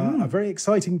be a very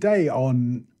exciting day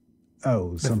on...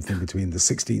 something between the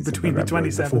 16th between of November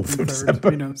the 27th and the 4th and of 3rd,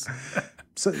 December. who knows?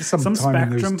 So, Some sometime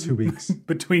in spectrum those 2 weeks.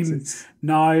 between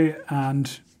now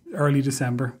and early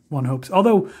December, one hopes.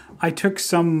 Although I took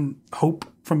some hope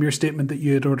from your statement that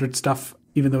you had ordered stuff,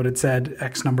 even though it had said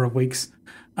X number of weeks,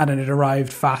 and then it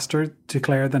arrived faster to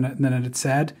Claire than it had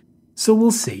said. So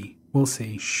we'll see. We'll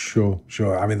see. Sure.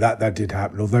 I mean, that did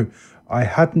happen. Although I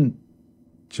hadn't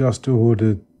just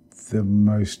ordered the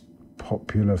most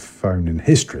popular phone in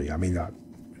history. I mean,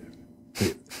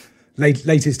 the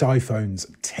latest iPhones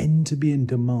tend to be in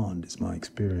demand, is my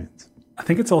experience. I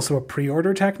think it's also a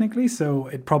pre-order technically, so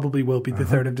it probably will be the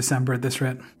 3rd of December at this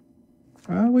rate.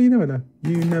 Well, you never know.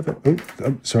 You never...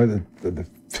 Oh, sorry, the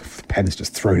pen's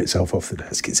just thrown itself off the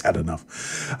desk. It's had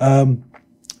enough.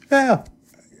 Yeah,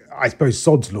 I suppose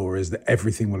sod's law is that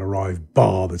everything will arrive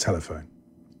bar the telephone.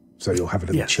 So you'll have a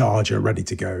little charger ready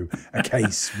to go, a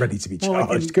case ready to be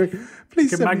charged. Please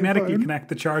can magnetically connect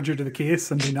the charger to the case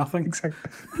and do nothing.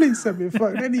 Exactly. Please send me a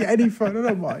phone. Any phone, I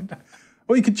don't mind.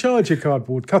 Or you could charge your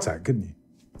cardboard cutout, couldn't you?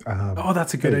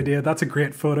 That's a good idea. That's a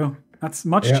great photo. That's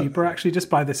much cheaper, actually. Just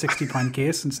buy the £60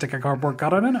 case and stick a cardboard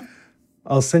cutout in it.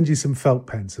 I'll send you some felt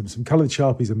pens, some coloured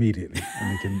Sharpies immediately,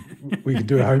 and we can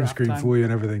do a home screen for you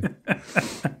and everything.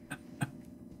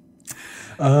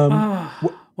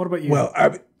 What about you? Well,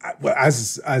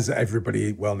 as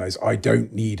everybody well knows, I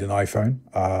don't need an iPhone.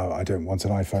 I don't want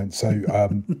an iPhone, so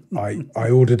I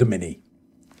ordered a Mini,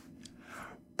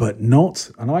 but not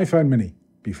an iPhone Mini.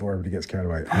 Before everybody gets carried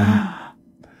away,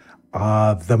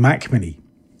 the Mac Mini,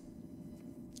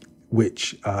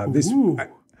 which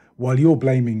while you're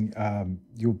blaming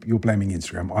you're blaming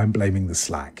Instagram, I'm blaming the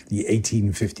Slack, the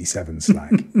 1857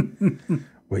 Slack,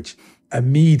 which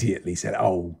immediately said,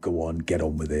 "Oh, go on, get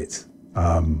on with it."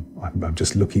 I'm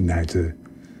just looking now to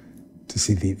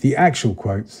see the actual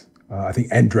quotes. I think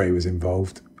Endre was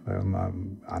involved,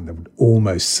 and there would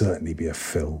almost certainly be a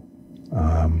Phil.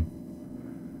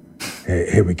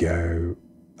 Here we go.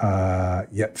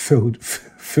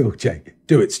 Phil J.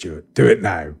 Do it, Stuart. Do it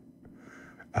now.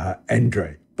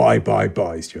 Endre. Bye,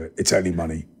 Stuart. It's only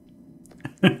money.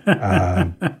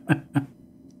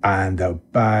 And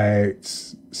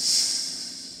about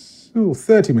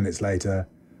 30 minutes later,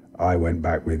 I went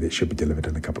back with it should be delivered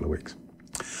in a couple of weeks.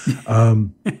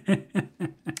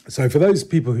 So for those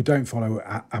people who don't follow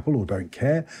Apple or don't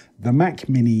care, the Mac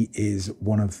Mini is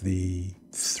one of the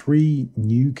 3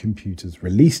 new computers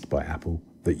released by Apple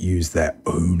that use their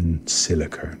own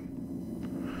silicone.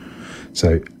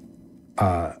 So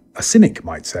a cynic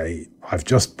might say, I've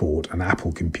just bought an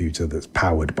Apple computer that's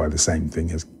powered by the same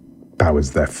thing as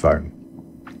powers their phone.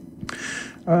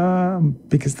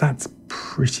 Because that's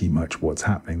pretty much what's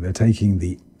happening. They're taking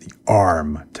the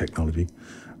ARM technology,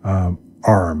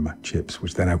 ARM chips,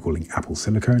 which they're now calling Apple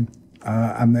Silicon,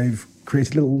 and they've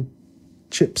created little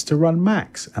chips to run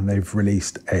Macs, and they've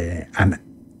released an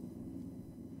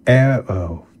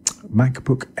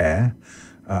MacBook Air,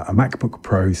 a MacBook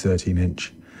Pro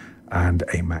 13-inch, and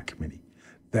a Mac Mini.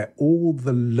 They're all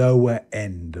the lower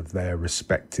end of their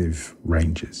respective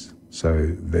ranges.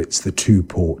 So it's the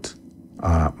 2-port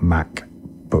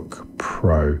MacBook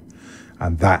Pro,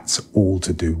 and that's all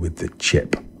to do with the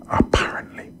chip,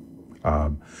 apparently.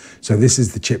 So this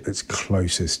is the chip that's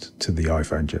closest to the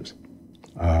iPhone chips.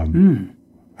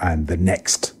 And the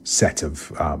next set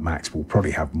of Macs will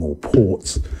probably have more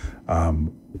ports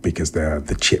because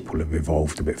the chip will have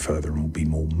evolved a bit further and will be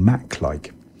more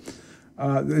Mac-like.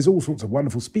 There's all sorts of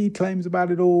wonderful speed claims about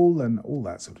it all and all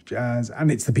that sort of jazz.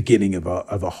 And it's the beginning of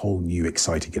a whole new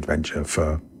exciting adventure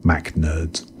for Mac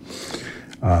nerds.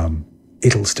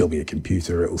 It'll still be a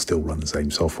computer. It'll still run the same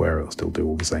software. It'll still do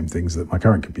all the same things that my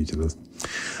current computer does.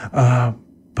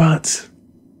 But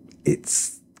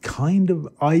it's kind of,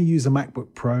 I use a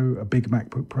MacBook Pro, a big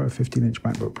MacBook Pro, a 15-inch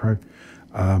MacBook Pro,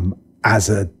 as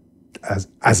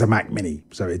a Mac Mini.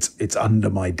 So it's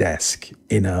under my desk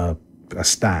in a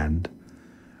stand.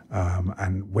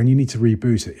 And when you need to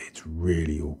reboot it, it's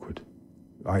really awkward.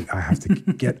 I have to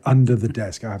get under the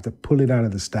desk. I have to pull it out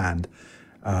of the stand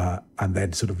and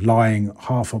then sort of lying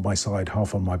half on my side,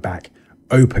 half on my back,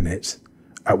 open it,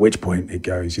 at which point it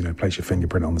goes, place your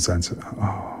fingerprint on the sensor.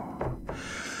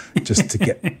 Just to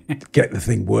get the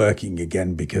thing working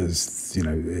again because,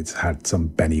 it's had some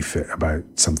benefit about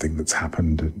something that's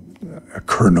happened, a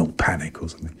kernel panic or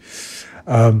something.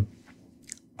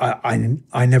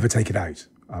 I never take it out.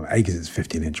 A, because it's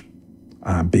 15-inch.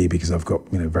 B, because I've got,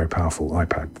 a very powerful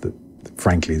iPad that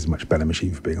frankly is a much better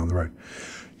machine for being on the road.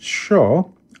 Sure,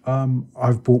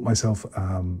 I've bought myself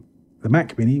the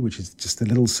Mac Mini, which is just a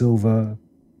little silver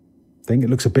thing. It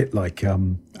looks a bit like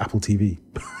Apple TV,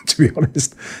 to be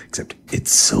honest, except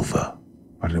it's silver.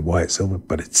 I don't know why it's silver,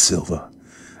 but it's silver.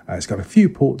 It's got a few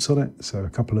ports on it, so a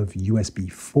couple of USB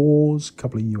 4s, a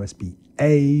couple of USB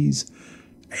A's,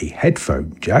 a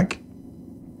headphone jack.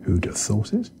 Who'd have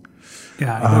thought it?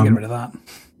 Yeah, I gotta get rid of that.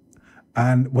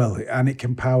 And it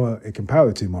can power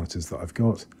the two monitors that I've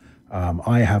got.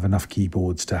 I have enough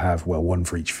keyboards to have one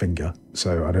for each finger,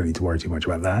 so I don't need to worry too much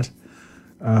about that.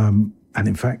 And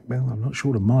in fact, I'm not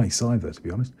short of mice either, to be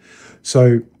honest.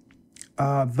 So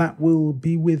that will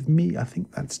be with me. I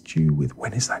think that's due with.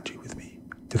 When is that due with me?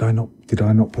 Did I not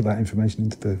put that information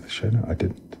into the show note? I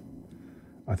didn't.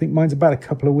 I think mine's about a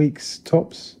couple of weeks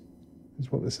tops,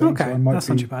 is what they're saying. Okay, so that's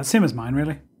not too bad. Same as mine,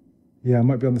 really. Yeah, I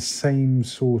might be on the same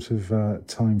sort of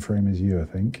time frame as you, I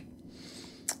think.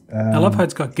 I love how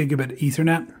it's got gigabit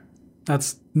Ethernet.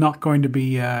 That's not going to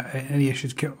be any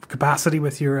issues of capacity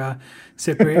with your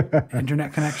Cypriot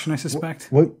internet connection, I suspect.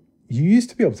 Well, you used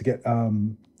to be able to get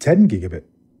 10 gigabit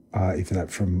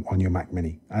Ethernet on your Mac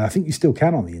Mini. And I think you still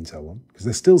can on the Intel one, because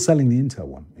they're still selling the Intel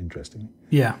one, interestingly.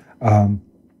 Yeah.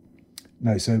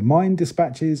 No, so mine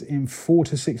dispatches in 4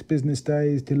 to 6 business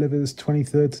days, delivers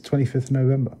 23rd to 25th of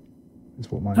November. Is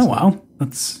what mine says. Oh, wow.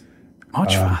 That's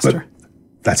much faster. But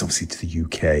that's obviously to the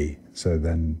UK. So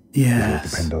then it will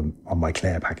depend on my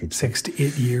Claire package. 6 to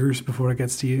 8 years before it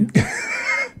gets to you.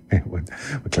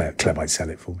 Claire might sell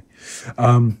it for me.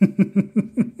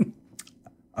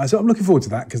 So I'm looking forward to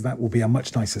that because that will be a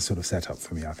much nicer sort of setup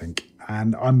for me, I think.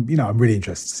 And I'm really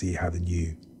interested to see how the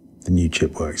new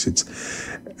chip works. It's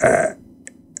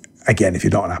again, if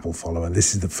you're not an Apple follower,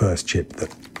 this is the first chip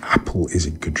that Apple is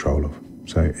in control of.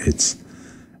 So it's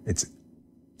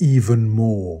even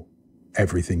more.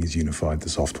 Everything is unified, the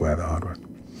software, the hardware.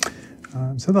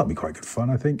 So that'll be quite good fun,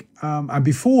 I think. And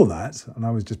before that, and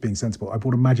I was just being sensible, I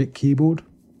bought a Magic Keyboard.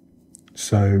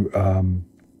 So...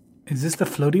 is this the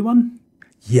floaty one?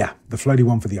 Yeah, the floaty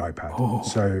one for the iPad. Oh.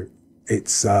 So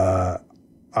it's... I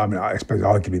suppose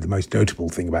arguably the most notable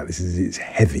thing about this is it's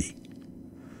heavy.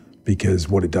 Because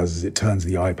what it does is it turns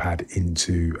the iPad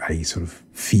into a sort of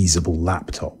feasible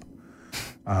laptop.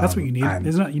 That's what you need,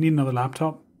 isn't it? You need another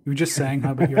laptop. You were just saying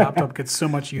how your laptop gets so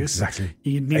much use. Exactly.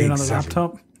 You need another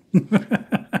laptop.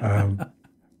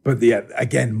 But yeah,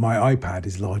 again, my iPad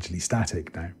is largely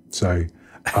static now. So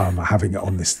having it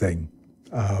on this thing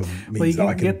means well, you that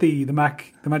I can get the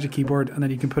Magic Keyboard, and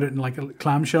then you can put it in like a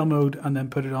clamshell mode, and then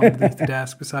put it underneath the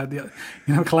desk beside the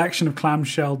collection of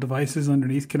clamshell devices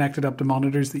underneath, connected up to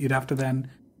monitors that you'd have to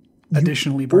then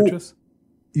additionally purchase.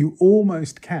 You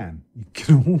almost can. You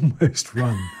can almost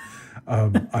run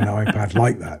an iPad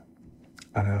like that.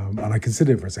 And I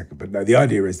consider it for a second, but no, the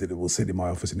idea is that it will sit in my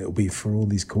office and it'll be for all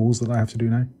these calls that I have to do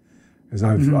now. As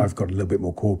I've got a little bit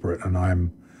more corporate, and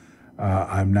I'm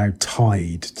now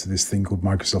tied to this thing called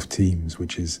Microsoft Teams,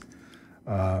 which is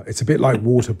it's a bit like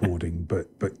waterboarding, but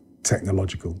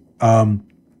technological.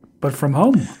 But from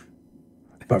home.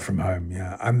 But from home,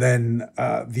 yeah. And then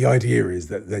the idea is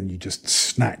that then you just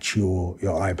snatch your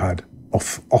iPad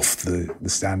off the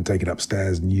stand, take it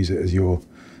upstairs, and use it as your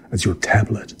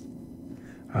tablet.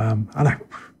 And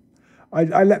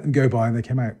I let them go by, and they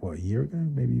came out a year ago,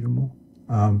 maybe even more.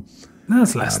 No,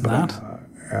 it's less than that.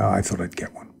 I thought I'd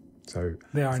get one, so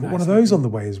they are I've got nice, one of those on the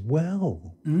way as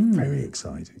well. Very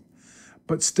exciting,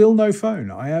 but still no phone.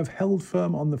 I have held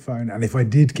firm on the phone, and if I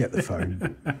did get the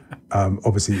phone,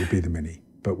 obviously it would be the Mini.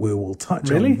 But we will touch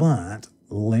on that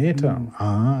later.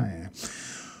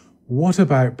 What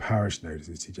about parish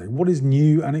notices, TJ? What is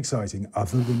new and exciting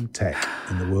other than tech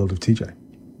in the world of TJ?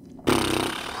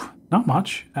 Not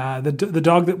much. The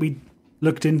dog that we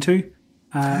looked into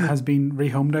has been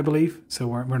rehomed, I believe. So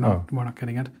we're not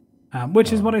getting it.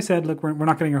 Which is what I said. Look, we're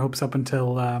not getting our hopes up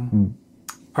until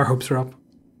our hopes are up.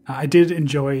 I did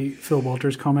enjoy Phil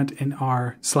Walters' comment in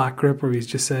our Slack group where he's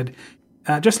just said,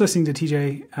 just listening to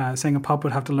TJ saying a pup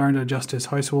would have to learn to adjust to his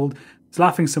household. I was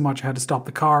laughing so much I had to stop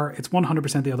the car. It's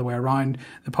 100% the other way around.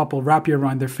 The pup will wrap you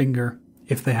around their finger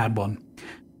if they had one.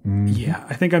 Yeah,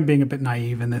 I think I'm being a bit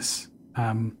naive in this.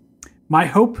 My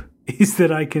hope is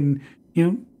that I can,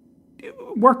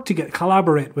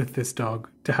 collaborate with this dog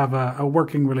to have a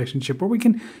working relationship where we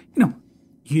can,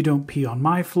 you don't pee on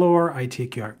my floor, I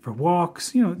take you out for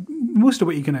walks, most of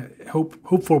what you can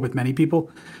hope for with many people.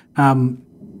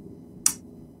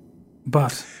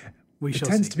 But we shall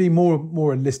see. It tends to be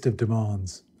more a list of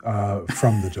demands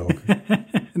from the dog.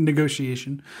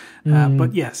 Negotiation.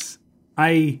 But yes,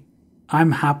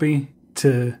 I'm happy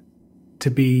to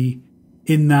be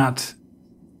in that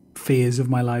phase of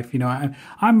my life.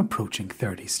 I'm approaching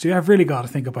 30, so I've really got to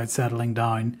think about settling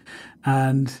down.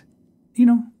 And,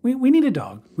 we need a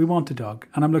dog. We want a dog.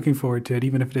 And I'm looking forward to it,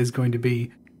 even if it is going to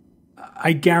be,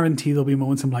 I guarantee there'll be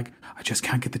moments I'm like, I just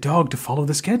can't get the dog to follow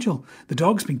the schedule. The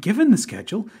dog's been given the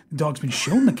schedule. The dog's been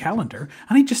shown the calendar,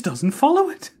 and he just doesn't follow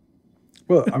it.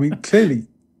 Well, I mean, clearly,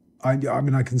 I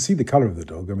can see the colour of the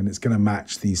dog. I mean, it's going to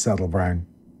match the saddle brown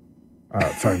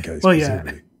phone case. Well, yeah,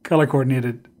 colour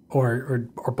coordinated or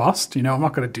bust. I'm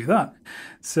not going to do that.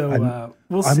 So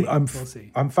we'll see. We'll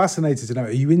see. I'm fascinated to know,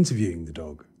 are you interviewing the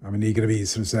dog? I mean, are you going to be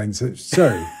sort of saying,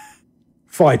 so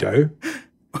Fido,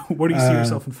 where do you see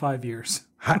yourself in 5 years?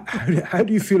 How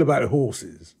do you feel about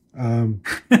horses?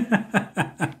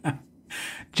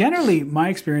 Generally, my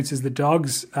experience is the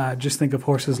dogs just think of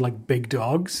horses like big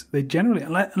dogs. They generally,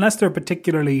 unless they're a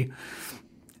particularly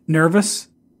nervous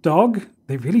dog,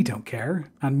 they really don't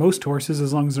care. And most horses,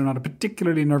 as long as they're not a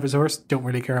particularly nervous horse, don't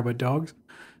really care about dogs.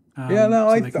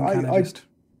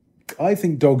 I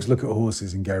think dogs look at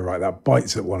horses and go, right, that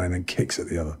bites at one end and kicks at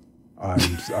the other.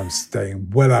 I'm staying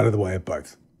well out of the way of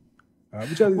both.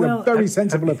 Which is a very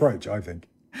sensible approach, I think.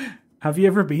 Have you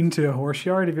ever been to a horse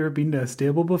yard? Have you ever been to a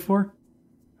stable before?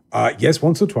 Yes,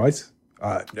 once or twice.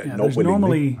 Not there's willingly,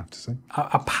 normally I have to say.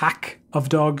 a pack of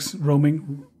dogs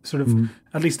roaming, sort of,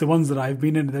 at least the ones that I've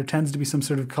been in, there tends to be some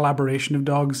sort of collaboration of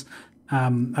dogs. I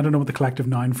don't know what the collective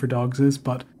noun for dogs is,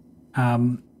 but a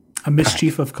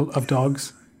mischief of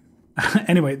dogs.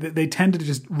 Anyway, they tend to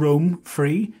just roam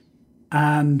free.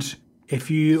 And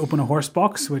if you open a horse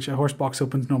box, which a horse box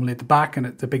opens normally at the back, and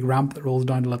it's a big ramp that rolls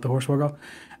down to let the horse walk off,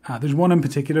 there's one in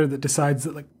particular that decides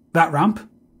that, like, that ramp,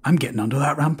 I'm getting under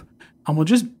that ramp, and we'll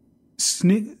just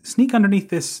sneak underneath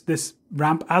this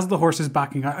ramp as the horse is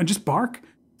backing out and just bark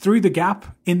through the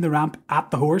gap in the ramp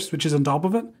at the horse, which is on top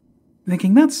of it.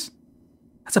 Thinking that's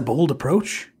a bold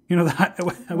approach.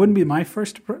 That wouldn't be my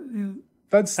first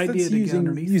That's idea to get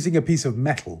underneath. Using a piece of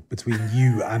metal between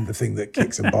you and the thing that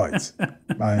kicks and bites.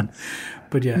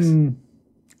 But yes.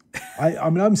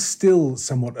 I'm still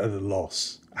somewhat at a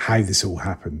loss how this all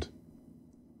happened.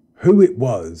 Who it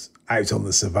was out on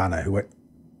the savannah who went,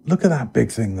 look at that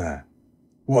big thing there.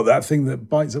 What, that thing that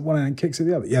bites at one end and kicks at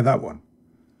the other? Yeah, that one.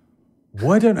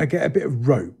 Why don't I get a bit of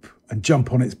rope and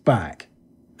jump on its back?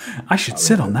 I should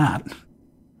sit on that.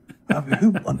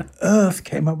 Who on earth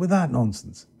came up with that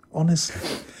nonsense?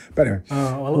 Honestly. But anyway.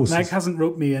 Meg hasn't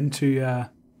roped me into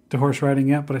to horse riding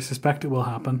yet, but I suspect it will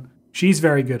happen. She's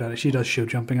very good at it. She does show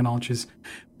jumping and all, which is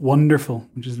wonderful,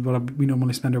 which is what we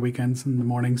normally spend our weekends in the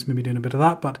mornings, maybe doing a bit of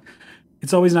that. But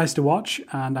it's always nice to watch,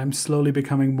 and I'm slowly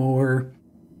becoming more,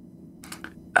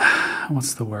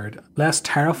 what's the word? Less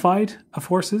terrified of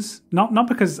horses. Not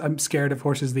because I'm scared of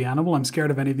horses, the animal. I'm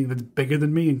scared of anything that's bigger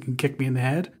than me and can kick me in the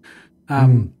head.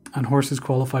 and horses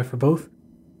qualify for both.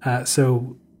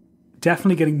 So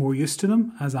definitely getting more used to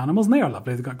them as animals, and they are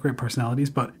lovely. They've got great personalities,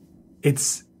 but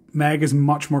Meg is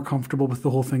much more comfortable with the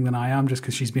whole thing than I am, just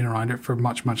because she's been around it for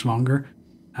much, much longer.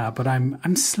 But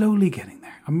I'm slowly getting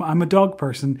there. I'm a dog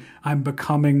person. I'm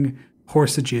becoming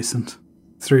horse adjacent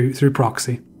through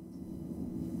proxy.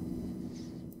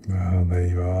 Well, there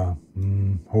you are.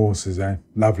 Horses, eh?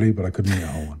 Lovely, but I couldn't eat a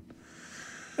whole one.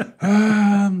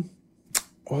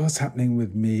 What's happening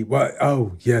with me? Well,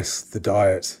 oh yes, the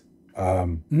diet.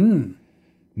 I'm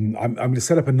going to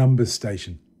set up a numbers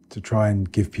station to try and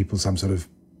give people some sort of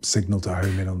signal to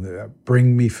home in on the.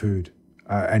 Bring me food,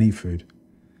 any food.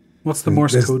 What's the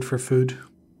Morse code for food?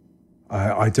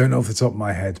 I don't know off the top of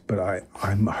my head, but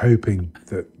I'm hoping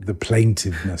that the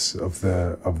plaintiveness of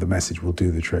the message will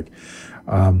do the trick.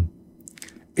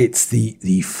 It's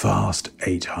the Fast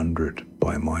 800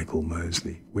 by Michael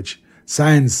Mosley, which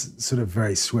sounds sort of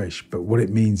very swish, but what it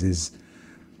means is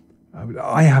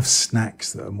I have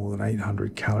snacks that are more than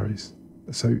 800 calories.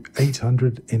 So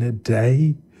 800 in a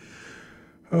day?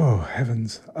 Oh,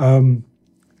 heavens.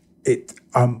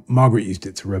 Margaret used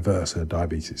it to reverse her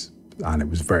diabetes, and it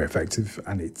was very effective,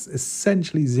 and it's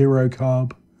essentially zero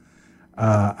carb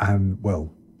and,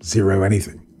 well, zero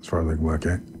anything as far as I can work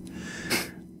out.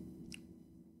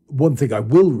 One thing I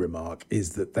will remark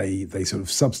is that they sort of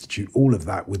substitute all of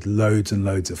that with loads and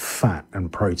loads of fat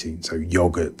and protein, so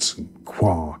yogurts and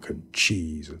quark and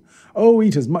cheese. And,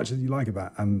 eat as much as you like of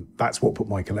that. And that's what put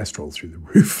my cholesterol through the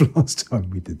roof last time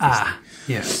we did this.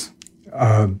 Yes.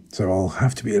 So I'll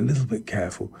have to be a little bit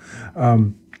careful.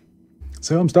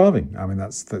 So I'm starving. I mean,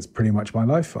 that's pretty much my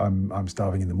life. I'm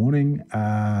starving in the morning,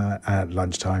 at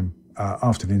lunchtime,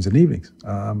 afternoons and evenings.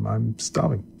 I'm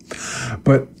starving.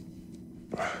 But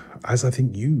as I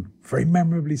think you very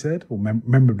memorably said, or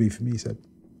memorably for me said,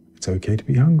 it's okay to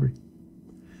be hungry.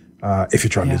 If you're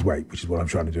trying to lose weight, which is what I'm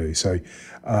trying to do. So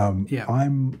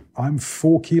I'm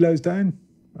 4 kilos down,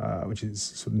 which is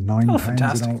sort of £9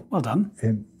 fantastic. Well done.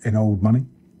 In old money.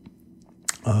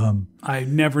 I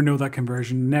never know that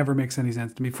conversion. Never makes any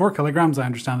sense to me. 4 kilograms, I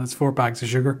understand, that's 4 bags of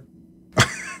sugar.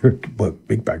 Well,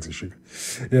 big bags of sugar.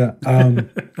 Yeah.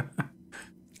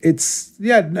 It's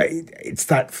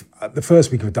that the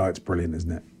first week of a diet's brilliant,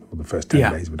 isn't it? Or the first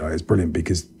 10 days of a diet is brilliant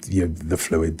because the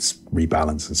fluids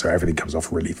rebalance, and so everything comes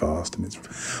off really fast, and it's,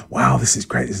 wow, this is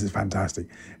great, this is fantastic.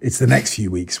 It's the next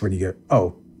few weeks when you go,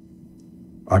 oh,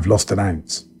 I've lost an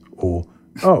ounce, or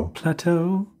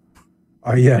plateau.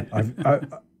 Oh yeah,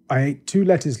 I ate 2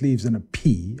 lettuce leaves and a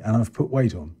pea, and I've put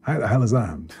weight on. How the hell is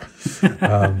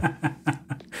that?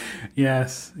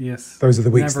 Yes. Those are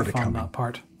the weeks Never that are coming. That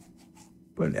part.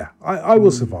 But yeah, I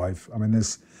will survive. I mean,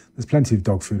 there's plenty of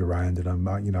dog food around,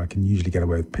 and I can usually get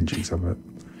away with pinching some of it.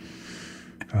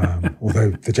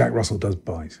 Although the Jack Russell does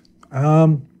bite.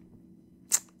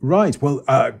 Right. Well,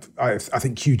 I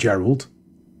think Q Gerald.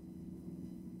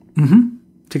 Mm-hmm.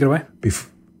 Take it away.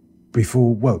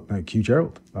 Q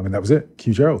Gerald. I mean, that was it.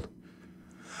 Q Gerald.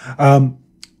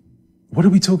 What are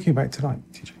we talking about tonight,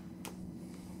 TJ?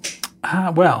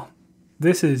 Well,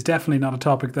 this is definitely not a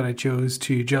topic that I chose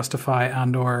to justify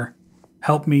and or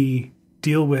help me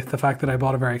deal with the fact that I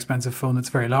bought a very expensive phone that's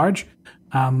very large.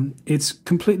 It's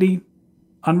completely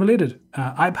unrelated.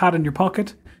 iPad in your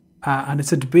pocket, and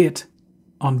it's a debate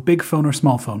on big phone or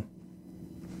small phone.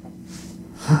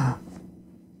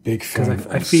 Big phone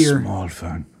I fear, small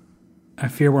phone. I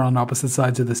fear we're on opposite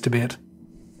sides of this debate.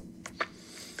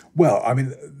 Well, I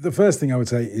mean, the first thing I would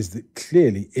say is that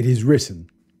clearly it is written.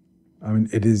 I mean,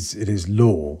 it is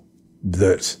law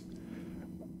that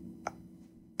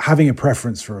having a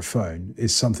preference for a phone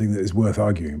is something that is worth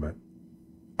arguing about.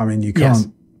 I mean, you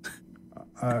can't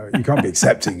be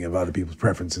accepting of other people's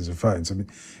preferences of phones. I mean,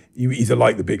 you either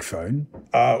like the big phone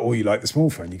or you like the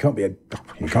small phone. You can't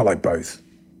like both,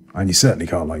 and you certainly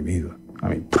can't like neither. I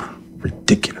mean,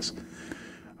 ridiculous.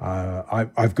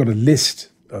 I've got a list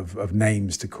of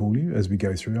names to call you as we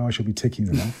go through. I shall be ticking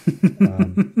them off.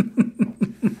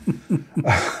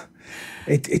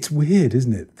 It's weird,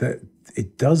 isn't it? That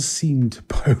it does seem to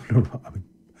polarize. I mean,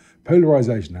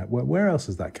 polarization. Where else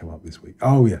has that come up this week?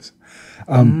 Oh, yes.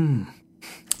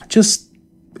 Just,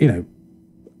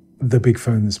 the big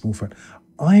phone, the small phone.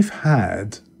 I'm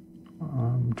trying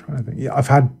to think. Yeah, I've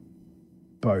had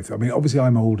both. I mean, obviously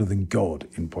I'm older than God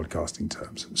in podcasting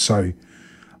terms. So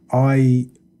I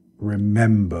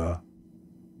remember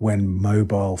when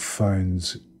mobile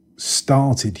phones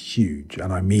started huge,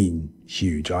 and I mean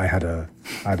huge. I had a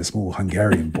small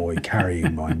Hungarian boy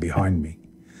carrying mine behind me,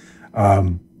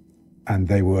 and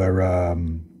they were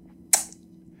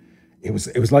it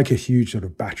was like a huge sort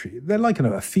of battery. They're like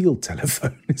a field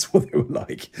telephone. It's what they were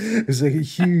like. It was like a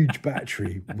huge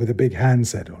battery with a big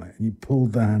handset on it, and you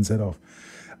pulled the handset off.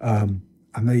 And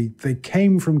they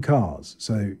came from cars.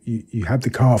 So you had the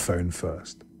car phone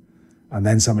first, and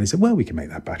then somebody said, well, we can make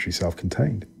that battery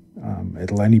self-contained.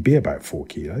 It'll only be about 4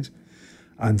 kilos.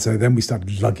 And so then we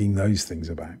started lugging those things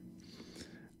about.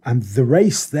 And the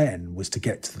race then was to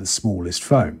get to the smallest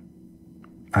phone.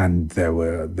 And there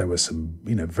were some,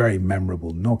 very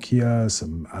memorable Nokia,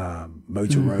 some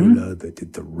Motorola. They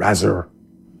did the Razr.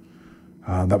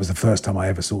 That was the first time I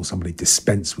ever saw somebody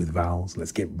dispense with vowels.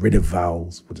 Let's get rid of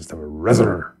vowels. We'll just have a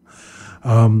Razr.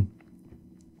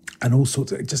 And all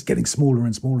sorts of, just getting smaller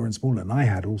and smaller and smaller. And I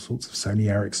had all sorts of Sony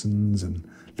Ericssons and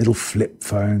little flip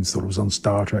phones. Thought it was on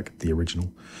Star Trek, the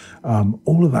original.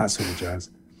 All of that sort of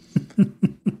jazz.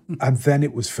 And then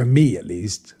it was, for me at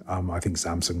least, I think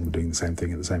Samsung were doing the same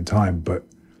thing at the same time, but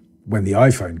when the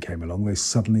iPhone came along, they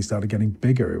suddenly started getting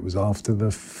bigger. It was after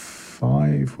the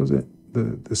 5, was it?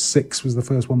 The 6 was the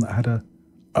first one that had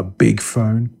a big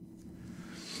phone.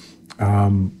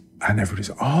 And everybody's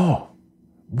like, oh,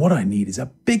 what I need is a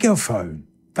bigger phone.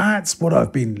 That's what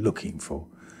I've been looking for.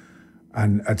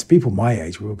 And to people my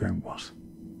age, we were going, what?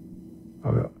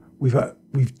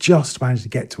 We've just managed to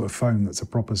get to a phone that's a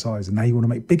proper size, and now you want to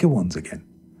make bigger ones again.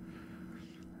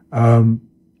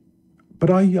 But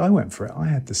I went for it. I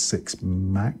had the 6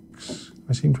 Max,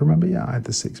 I seem to remember. Yeah, I had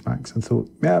the 6 Max and thought,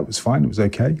 yeah, it was fine. It was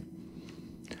okay.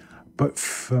 But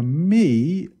for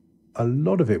me, a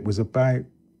lot of it was about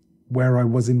where I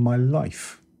was in my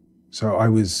life. So I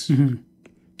was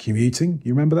commuting.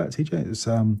 You remember that, TJ? It was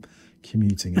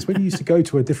commuting. It's when you used to go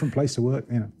to a different place to work,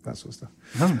 that sort of stuff.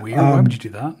 That's weird. Why would you do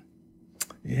that?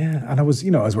 Yeah, and I was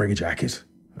wearing a jacket,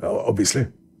 obviously.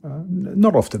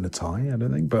 Not often a tie, I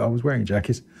don't think, but I was wearing a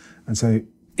jacket. And so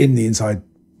in the inside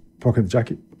pocket of the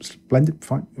jacket, splendid,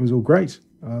 fine. It was all great.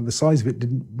 The size of it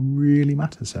didn't really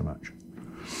matter so much.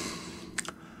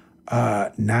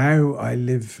 Now I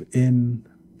live in,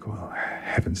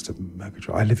 heavens to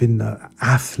Murgatroyd, I live in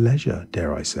athleisure,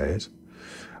 dare I say it.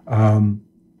 And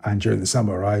during the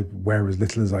summer, I wear as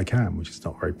little as I can, which is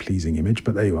not a very pleasing image,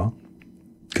 but there you are,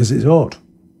 because it's odd.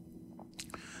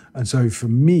 And so for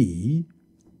me,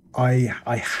 I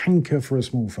hanker for a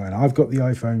small phone. I've got the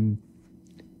iPhone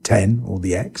 10 or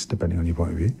the X, depending on your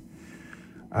point of view.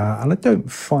 And I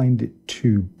don't find it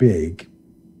too big.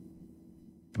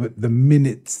 But the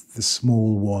minute the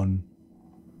small one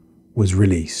was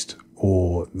released,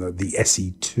 or the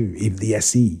SE2, even the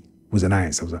SE was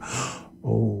announced, I was like,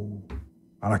 oh.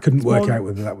 And I couldn't work out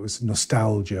whether that was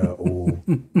nostalgia or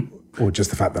just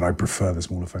the fact that I prefer the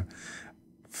smaller phone.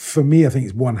 For me, I think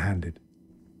it's one-handed.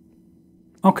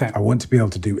 Okay. I want to be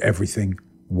able to do everything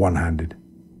one-handed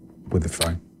with the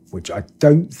phone, which I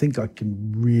don't think I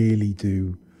can really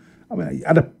do. I mean,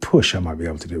 at a push, I might be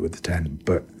able to do it with the 10,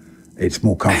 but it's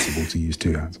more comfortable to use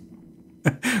 2 hands.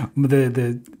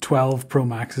 The 12 Pro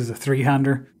Max is a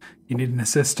 3-hander. You need an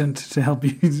assistant to help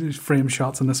you frame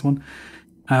shots on this one.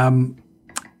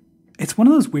 It's one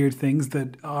of those weird things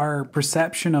that our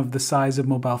perception of the size of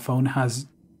mobile phone has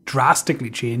drastically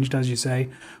changed, as you say,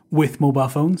 with mobile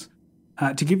phones.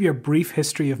 To give you a brief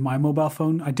history of my mobile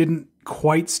phone, I didn't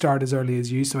quite start as early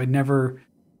as you, so I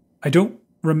don't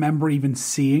remember even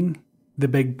seeing the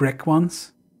big brick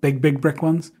ones.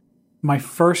 My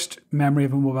first memory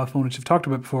of a mobile phone, which I've talked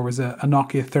about before, was a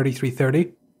Nokia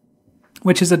 3330,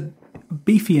 which is a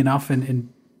beefy enough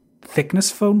in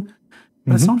thickness phone,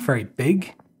 but it's not very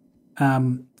big.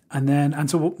 And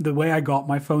so the way I got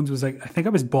my phones was like, I think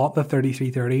I was bought the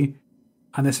 3330,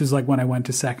 and this was like when I went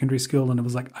to secondary school, and it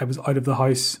was like I was out of the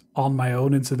house on my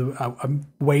own, and so a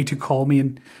way to call me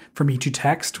and for me to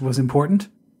text was important.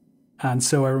 And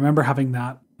so I remember having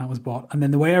that was bought. And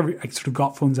then the way I sort of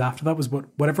got phones after that was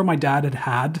whatever my dad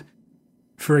had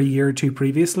for a year or two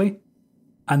previously,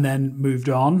 and then moved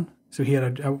on. So he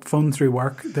had a phone through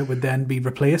work that would then be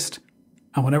replaced.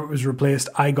 And whenever it was replaced,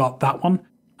 I got that one.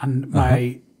 And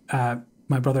my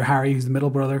brother Harry, who's the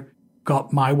middle brother,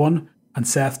 got my one, and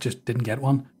Seth just didn't get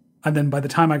one. And then by the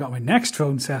time I got my next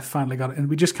phone, Seth finally got it. And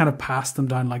we just kind of passed them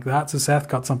down like that. So Seth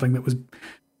got something that was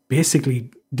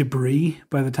basically debris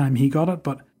by the time he got it.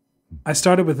 But I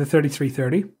started with the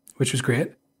 3330, which was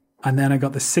great. And then I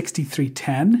got the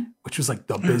 6310, which was like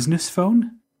the business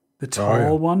phone, the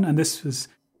tall one. And it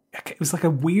was like a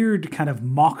weird kind of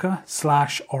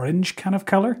mocha/orange kind of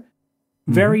color.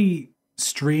 Very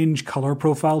strange color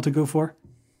profile to go for.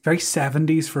 Very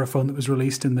 70s for a phone that was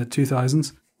released in the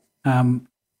 2000s.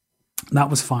 That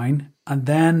was fine. And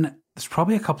then there's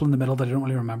probably a couple in the middle that I don't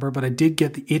really remember, but I did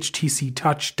get the HTC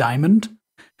Touch Diamond,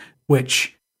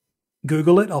 which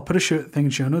Google it. I'll put a thing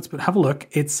in show notes, but have a look.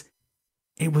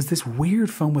 It was this weird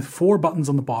phone with 4 buttons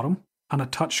on the bottom and a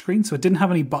touch screen, so it didn't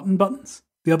have any buttons.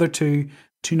 The other two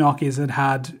Nokias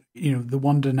had the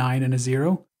 1 to 9 and a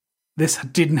 0. This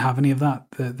didn't have any of that.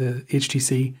 The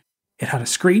HTC, it had a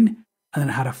screen and then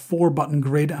it had a 4-button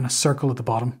grid and a circle at the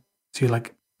bottom. So you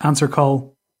like answer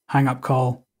call, hang up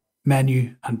call,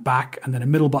 menu, and back, and then a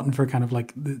middle button for kind of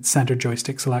like the center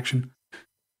joystick selection.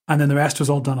 And then the rest was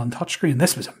all done on touchscreen.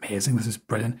 This was amazing. This is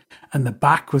brilliant. And the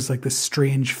back was like this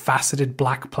strange faceted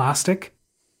black plastic.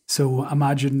 So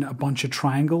imagine a bunch of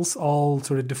triangles all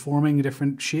sort of deforming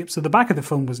different shapes. So the back of the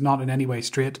phone was not in any way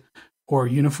straight or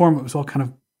uniform. It was all kind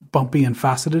of bumpy and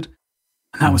faceted.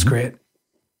 And that was great.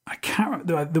 I can't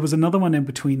remember. There was another one in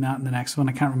between that and the next one.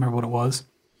 I can't remember what it was.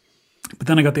 But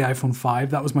then I got the iPhone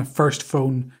 5. That was my first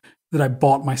phone that I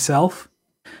bought myself.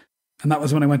 And that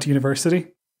was when I went to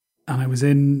university. And I was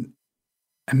it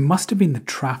must have been the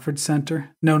Trafford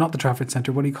Centre. No, not the Trafford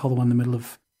Centre. What do you call the one in the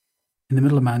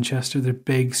middle of Manchester? The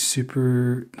big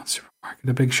not supermarket,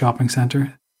 the big shopping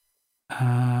centre.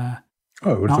 I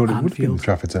would have thought it would be the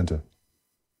Trafford Centre.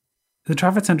 The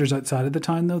Trafford Centre's outside of the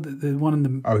town, though. The one in the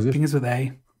begins with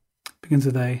A.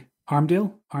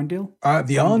 Arndale?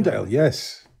 The Arndale,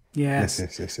 yes. Yes.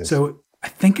 So I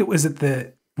think it was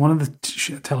at one of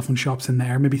the telephone shops in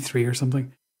there, maybe 3 or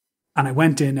something. And I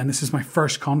went in, and this is my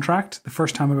first contract, the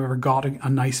first time I've ever got a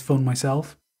nice phone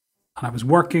myself. And I was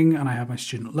working, and I had my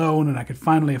student loan, and I could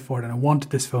finally afford it. And I wanted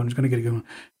this phone. I was going to get a good one.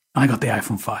 And I got the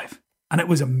iPhone 5. And it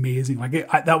was amazing.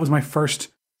 That was my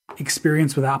first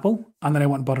experience with Apple. And then I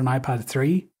went and bought an iPad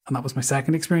 3. And that was my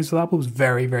second experience with Apple. It was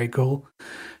very, very cool.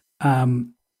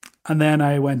 And then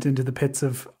I went into the pits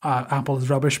of Apple is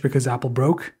rubbish because Apple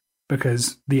broke.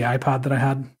 Because the iPad that I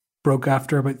had broke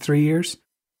after about 3 years.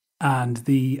 And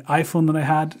the iPhone that I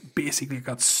had basically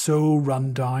got so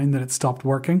run down that it stopped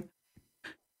working.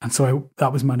 And so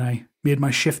that was when I made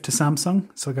my shift to Samsung.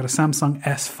 So I got a Samsung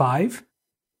S5.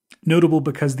 Notable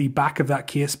because the back of that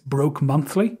case broke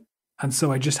monthly. And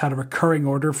so I just had a recurring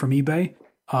order from eBay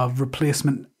of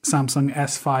replacement Samsung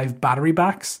S5 battery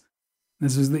backs.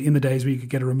 This was in the days where you could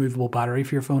get a removable battery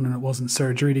for your phone and it wasn't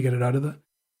surgery to get it out of it.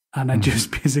 And I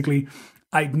just basically,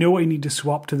 I know I need to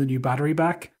swap to the new battery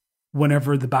back.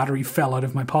 Whenever the battery fell out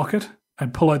of my pocket,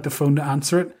 I'd pull out the phone to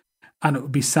answer it and it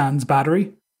would be sans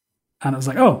battery. And I was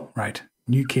like, oh, right,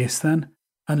 new case then.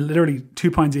 And literally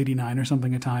 £2.89 or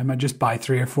something a time. I'd just buy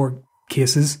 3 or 4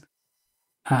 cases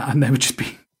and they would just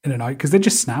be in and out because they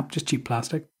just snap, just cheap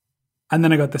plastic. And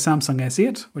then I got the Samsung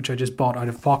S8, which I just bought out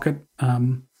of pocket,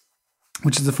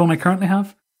 which is the phone I currently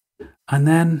have. And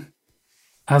then,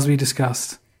 as we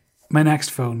discussed, my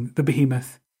next phone, the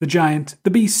behemoth, the giant,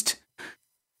 the beast,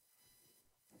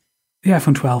 the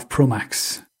iPhone 12 Pro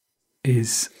Max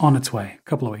is on its way, a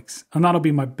couple of weeks. And that'll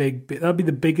be that'll be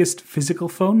the biggest physical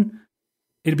phone.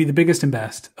 It'll be the biggest and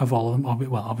best of all of them.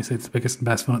 Well, obviously it's the biggest and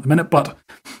best phone at the minute, but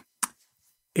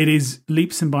it is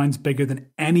leaps and bounds bigger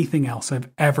than anything else I've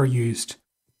ever used.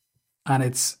 And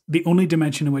it's the only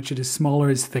dimension in which it is smaller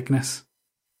is thickness.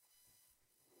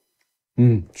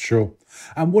 Sure.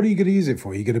 And what are you going to use it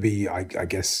for? Are you going to be, I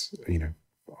guess,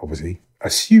 obviously,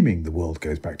 assuming the world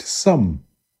goes back to some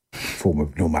form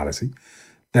of normality,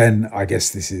 then I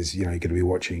guess this is, you're going to be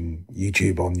watching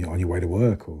YouTube on your way to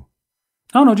work, or?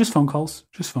 Oh no, just phone calls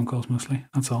mostly.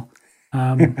 That's all.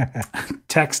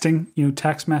 Texting,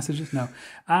 text messages. No.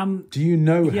 Do you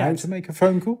know how to make a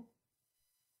phone call?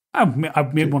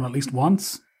 I've made one at least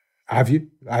once. Have you?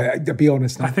 I'll be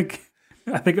honest now.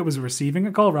 I think it was receiving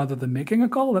a call rather than making a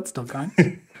call. That still counts.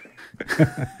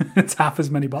 It's half as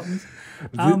many buttons.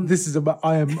 This is about.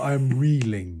 I am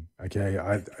reeling.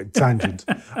 Okay, tangent.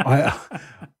 I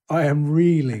am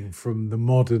reeling from the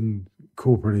modern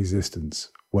corporate existence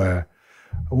where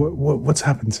what's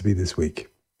happened to me this week.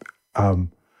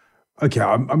 Okay,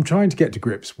 I'm trying to get to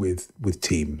grips with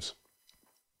Teams,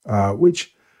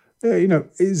 which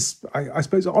is I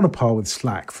suppose on a par with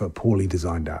Slack for poorly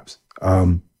designed apps.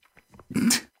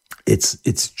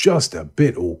 It's just a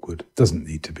bit awkward. Doesn't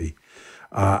need to be.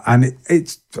 And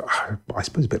it's, I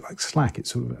suppose, a bit like Slack.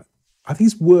 It's sort of, I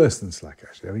think it's worse than Slack,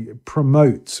 actually. I think it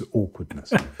promotes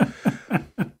awkwardness.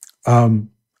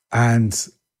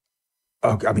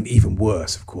 Even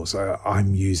worse, of course,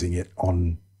 I'm using it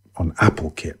on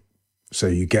AppleKit. So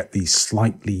you get these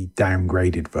slightly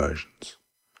downgraded versions.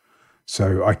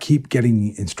 So I keep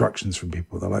getting instructions from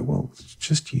people. They're like, well,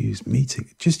 just use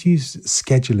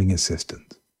Scheduling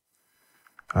Assistant.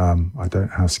 I don't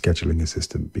have Scheduling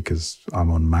Assistant because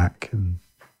I'm on Mac and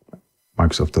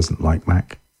Microsoft doesn't like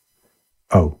Mac.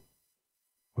 Oh,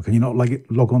 well, can you not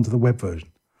log on to the web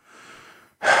version?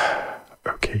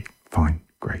 Okay, fine,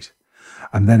 great.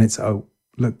 And then it's, oh,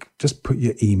 look, just put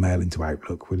your email into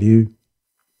Outlook, will you?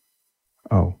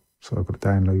 Oh, so I've got to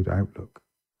download Outlook.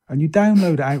 And you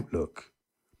download Outlook,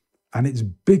 and it's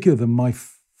bigger than my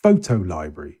photo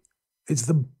library. It's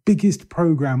the biggest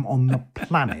program on the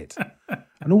planet.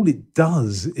 And all it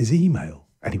does is email.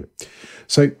 Anyway,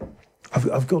 so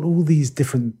I've got all these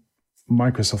different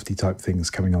Microsofty type things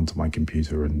coming onto my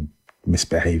computer and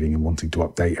misbehaving and wanting to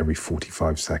update every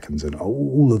 45 seconds and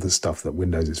all of the stuff that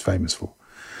Windows is famous for.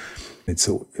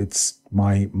 It's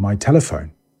my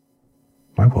telephone.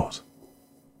 My what?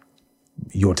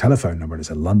 Your telephone number.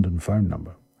 It's a London phone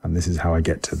number. And this is how I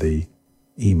get to the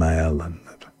email and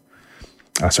the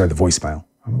voicemail.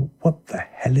 I mean, what the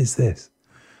hell is this?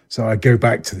 So I go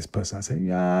back to this person. I say,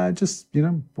 yeah, just,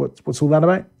 what's all that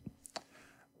about?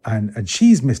 And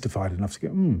she's mystified enough to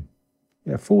go,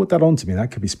 yeah, forward that on to me. That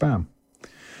could be spam.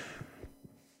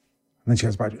 And then she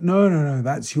goes back, no,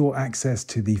 that's your access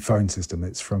to the phone system.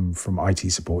 It's from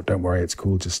IT support. Don't worry, it's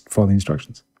cool. Just follow the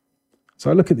instructions. So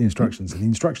I look at the instructions, and the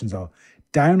instructions are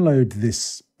download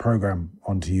this program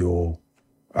onto your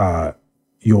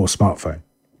smartphone,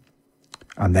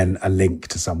 and then a link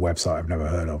to some website I've never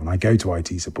heard of. And I go to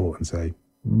IT support and say,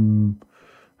 I don't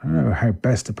know how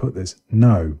best to put this.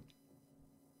 No.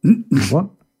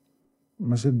 What?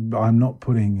 I said, I'm not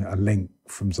putting a link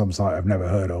from some site I've never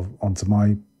heard of onto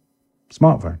my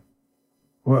smartphone.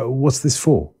 Well, what's this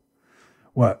for?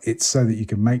 Well, it's so that you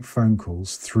can make phone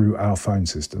calls through our phone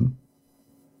system.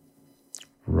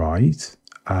 Right.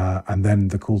 And then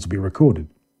the calls will be recorded.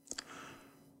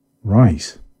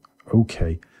 Right.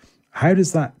 Okay. How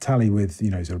does that tally with,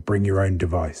 sort of bring your own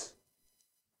device?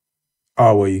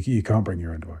 Oh, well, you can't bring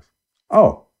your own device.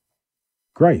 Oh,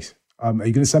 great. Are you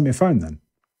going to send me a phone then?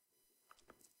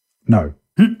 No.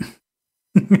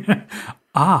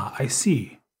 I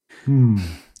see.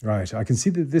 Right. I can see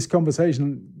that this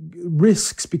conversation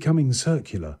risks becoming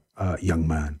circular, young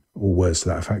man, or words to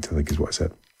that effect, I think is what I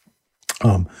said.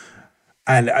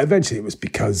 And eventually it was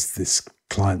because this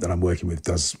client that I'm working with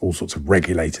does all sorts of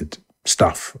regulated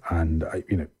stuff. And,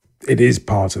 it is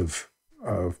part of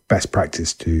best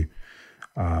practice to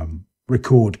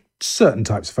record certain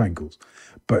types of phone calls.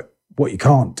 But what you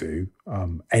can't do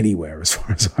anywhere, as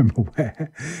far as I'm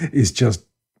aware, is just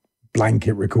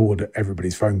blanket record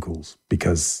everybody's phone calls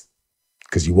because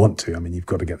you want to. I mean, you've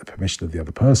got to get the permission of the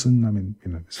other person. I mean,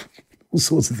 there's all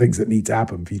sorts of things that need to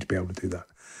happen for you to be able to do that.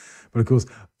 But of course,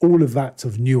 all of that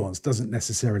sort of nuance doesn't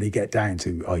necessarily get down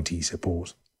to IT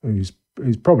support, who's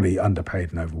probably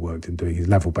underpaid and overworked and doing his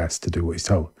level best to do what he's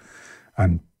told.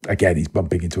 And again, he's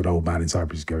bumping into an old man in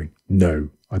Cyprus going, no,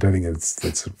 I don't think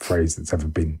that's a phrase that's ever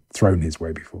been thrown his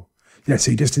way before. Yeah,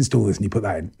 so you just install this and you put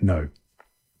that in. No.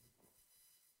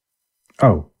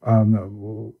 Why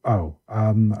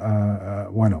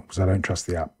not? Because I don't trust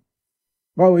the app.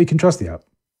 Well, you can trust the app.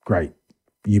 Great.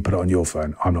 You put it on your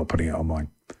phone. I'm not putting it on mine.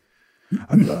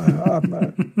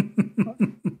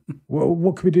 Well,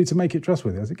 what can we do to make it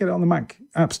trustworthy? I said, get it on the Mac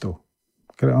App Store.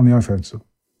 Get it on the iPhone Store.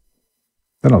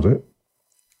 Then I'll do it.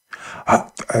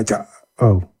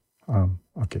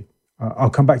 Okay. I'll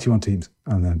come back to you on Teams.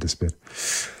 And then disappeared.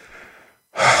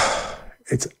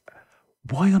 It's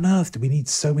why on earth do we need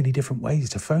so many different ways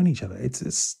to phone each other? It's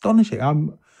astonishing.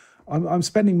 I'm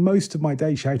spending most of my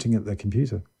day shouting at the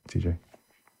computer, TJ.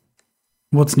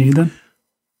 What's new then?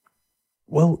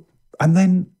 Well, and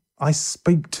then I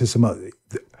speak to some other.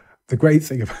 The great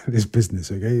thing about this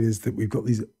business, okay, is that we've got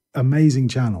these amazing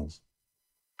channels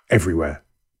everywhere,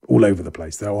 all over the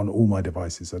place. They're on all my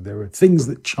devices. So there are things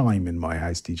that chime in my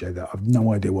house, DJ, that I've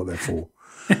no idea what they're for,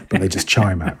 but they just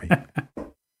chime at me.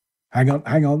 Hang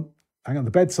on.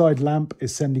 The bedside lamp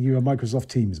is sending you a Microsoft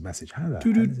Teams message. How that?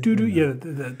 Yeah,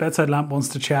 the bedside lamp wants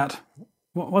to chat.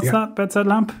 What's that, bedside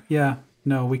lamp? Yeah.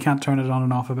 No, we can't turn it on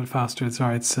and off a bit faster.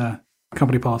 Sorry, it's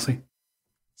company policy.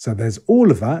 So there's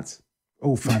all of that.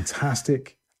 All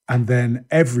fantastic. And then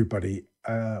everybody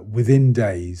within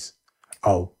days,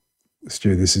 oh,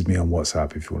 Stu, this is me on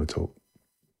WhatsApp if you want to talk.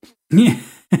 Yeah.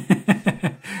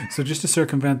 So just to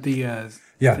circumvent the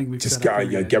thing we've just set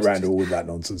up get around all of that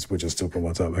nonsense. We're just talking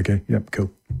WhatsApp. Okay. Yep.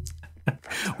 Cool.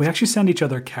 We actually send each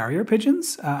other carrier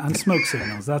pigeons and smoke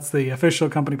signals. That's the official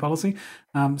company policy.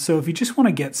 So if you just want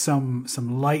to get some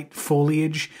light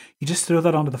foliage, you just throw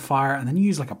that onto the fire and then you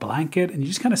use like a blanket and you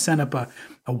just kind of send up a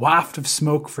waft of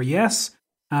smoke for yes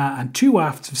and 2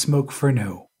 wafts of smoke for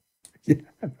no. Yeah,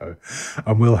 no.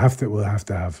 And we'll have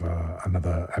to have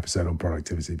another episode on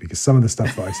productivity because some of the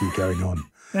stuff that I see going on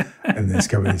in this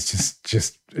company is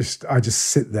just I just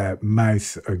sit there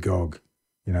mouth agog.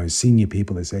 Senior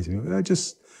people, they say to me,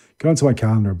 just go onto my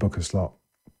calendar and book a slot.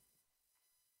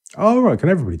 Oh, right. Can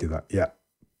everybody do that? Yeah.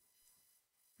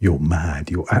 You're mad.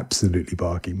 You're absolutely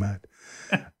barking mad.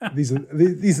 These are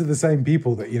the same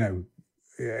people that,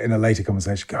 in a later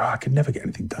conversation, go, I can never get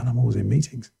anything done. I'm always in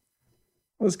meetings.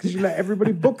 Well, it's because you let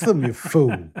everybody book them, you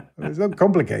fool. It's not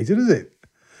complicated, is it?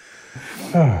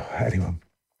 Oh, anyway.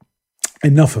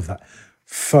 Enough of that.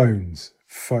 Phone.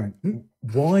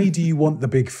 Why do you want the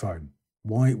big phone?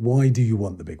 Why do you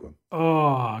want the big one?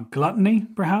 Oh, gluttony,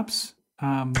 perhaps.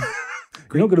 You're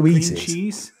not going to eat it.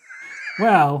 Cheese.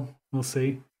 Well, we'll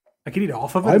see. I could eat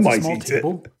off of it. I It's might a small eat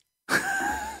table.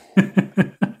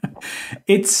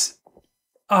 It's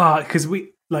because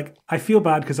I feel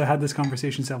bad because I had this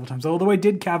conversation several times. Although I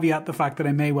did caveat the fact that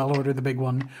I may well order the big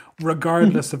one,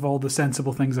 regardless of all the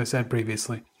sensible things I said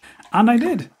previously, and I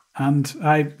did. And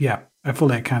I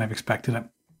fully kind of expected it.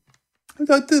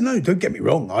 Don't get me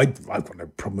wrong. I've got no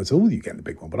problem at all with you getting the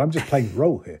big one, but I'm just playing the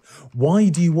role here. Why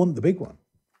do you want the big one?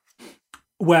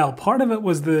 Well, part of it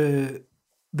was the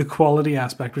quality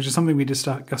aspect, which is something we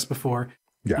discussed before.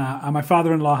 Yeah. And my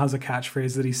father-in-law has a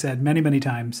catchphrase that he said many, many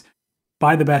times: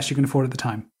 buy the best you can afford at the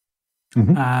time.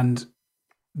 Mm-hmm. And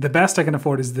the best I can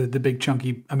afford is the big,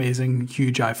 chunky, amazing,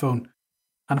 huge iPhone.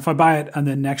 And if I buy it and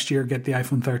then next year get the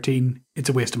iPhone 13, it's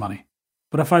a waste of money.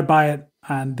 But if I buy it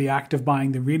and the act of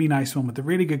buying the really nice one with the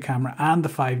really good camera and the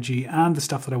 5G and the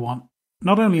stuff that I want,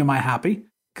 not only am I happy,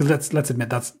 because let's admit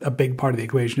that's a big part of the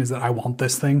equation, is that I want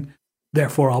this thing,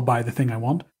 therefore I'll buy the thing I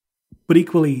want. But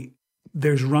equally,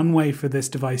 there's runway for this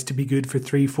device to be good for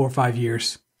 3, 4, 5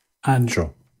 years. And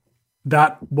sure.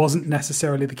 That wasn't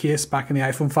necessarily the case back in the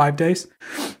iPhone 5 days,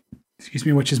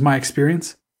 which is my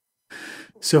experience.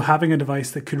 So having a device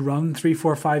that could run 3,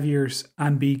 4, 5 years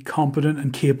and be competent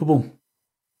and capable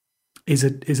is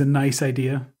a nice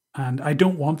idea. And I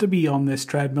don't want to be on this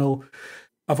treadmill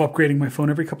of upgrading my phone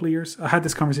every couple of years. I had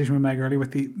this conversation with Meg earlier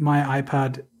my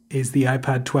iPad is the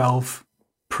iPad 12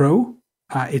 Pro.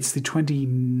 It's the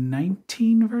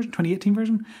 2018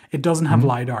 version. It doesn't have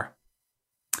LiDAR.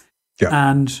 Yeah.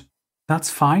 And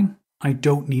that's fine. I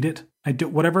don't need it.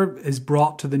 Whatever is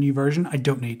brought to the new version, I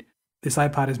don't need. This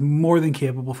iPad is more than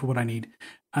capable for what I need.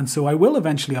 And so I will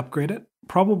eventually upgrade it,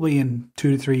 probably in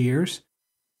 2 to 3 years,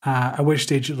 at which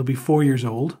stage it'll be 4 years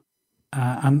old.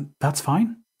 And that's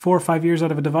fine. 4 or 5 years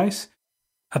out of a device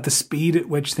at the speed at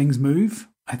which things move,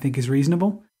 I think is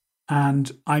reasonable.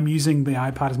 And I'm using the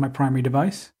iPad as my primary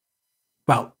device.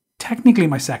 Well, technically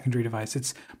my secondary device.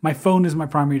 It's my phone is my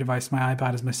primary device, my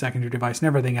iPad is my secondary device, and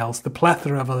everything else, the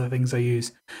plethora of other things I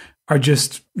use, are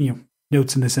just,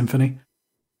 notes in the symphony.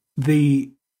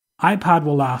 The iPad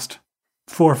will last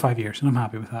 4 or 5 years, and I'm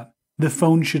happy with that. The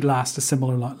phone should last a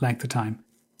similar length of time.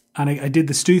 And I did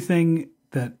the Stu thing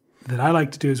that I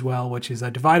like to do as well, which is I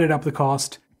divided up the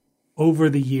cost over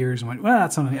the years and went, well,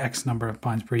 that's only X number of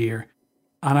pounds per year.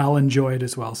 And I'll enjoy it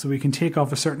as well. So we can take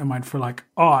off a certain amount for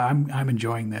I'm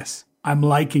enjoying this. I'm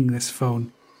liking this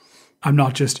phone. I'm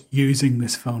not just using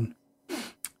this phone.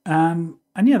 And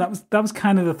yeah, that was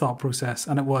kind of the thought process.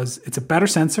 And it's a better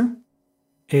sensor.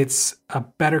 It's a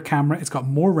better camera. It's got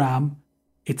more RAM.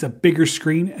 It's a bigger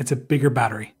screen. It's a bigger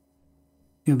battery.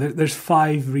 There's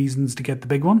 5 reasons to get the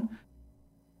big one,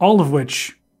 all of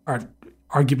which are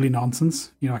arguably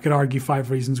nonsense. I could argue 5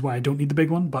 reasons why I don't need the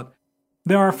big one, but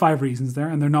there are 5 reasons there,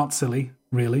 and they're not silly,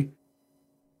 really.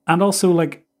 And also,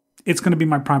 it's going to be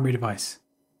my primary device.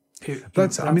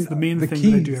 That's the main thing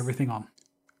that I do everything on.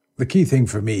 The key thing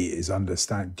for me is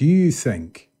understand, do you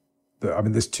think that,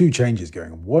 there's 2 changes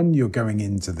going on. One, you're going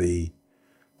into the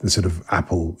sort of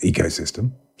Apple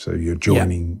ecosystem. So you're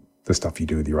joining the stuff you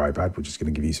do with your iPad, which is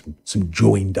going to give you some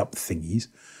joined up thingies.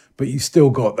 But you've still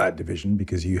got that division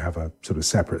because you have a sort of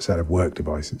separate set of work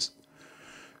devices.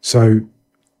 So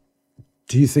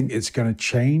do you think it's going to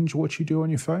change what you do on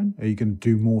your phone? Are you going to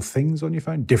do more things on your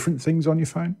phone, different things on your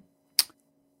phone?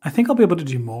 I think I'll be able to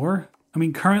do more.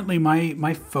 Currently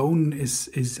my phone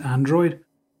is Android.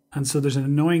 And so there's an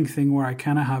annoying thing where I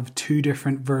kind of have 2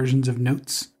 different versions of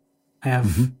notes. I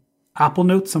have Apple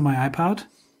Notes on my iPad,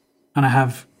 and I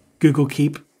have Google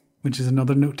Keep, which is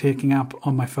another note-taking app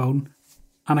on my phone.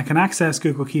 And I can access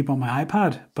Google Keep on my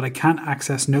iPad, but I can't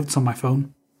access notes on my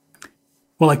phone.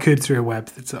 Well, I could through a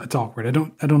web. It's awkward. I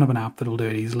don't have an app that'll do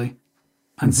it easily.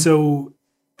 And so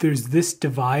there's this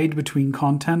divide between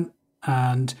content,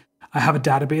 and I have a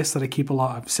database that I keep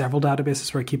I have several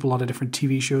databases where I keep a lot of different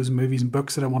TV shows and movies and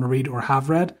books that I want to read or have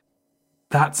read.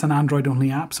 That's an Android-only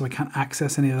app, so I can't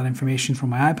access any of that information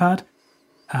from my iPad.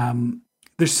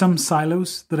 There's some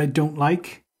silos that I don't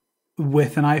like.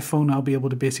 With an iPhone, I'll be able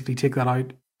to basically take that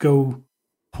out, go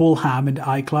whole ham into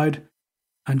iCloud,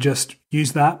 and just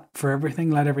use that for everything,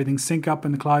 let everything sync up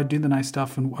in the cloud, do the nice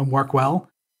stuff and work well,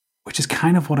 which is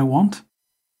kind of what I want.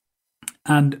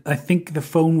 And I think the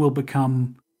phone will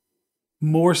become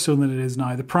more so than it is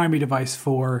now the primary device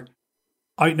for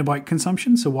out and about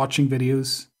consumption. So watching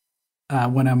videos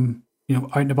when I'm,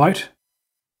 out and about,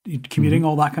 commuting,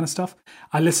 all that kind of stuff.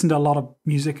 I listen to a lot of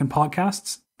music and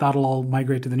podcasts. That'll all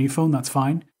migrate to the new phone. That's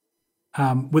fine.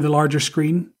 With a larger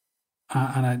screen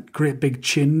and a great big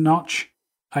chin notch,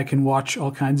 I can watch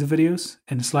all kinds of videos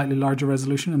in a slightly larger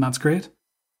resolution, and that's great.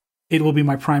 It will be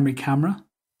my primary camera.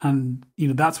 And,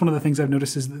 that's one of the things I've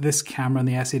noticed is that this camera on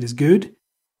the S8 is good.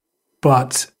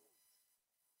 But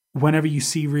whenever you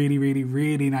see really, really,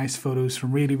 really nice photos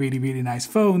from really, really, really nice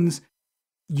phones,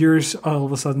 yours all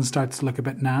of a sudden starts to look a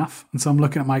bit naff. And so I'm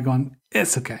looking at my going,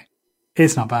 it's okay.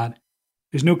 It's not bad.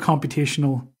 There's no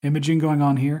computational imaging going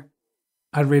on here.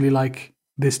 I'd really like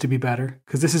this to be better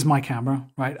because this is my camera,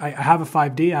 right? I have a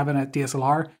 5D, I have a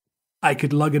DSLR. I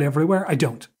could lug it everywhere. I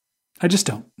don't. I just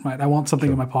don't, right? I want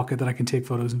something in my pocket that I can take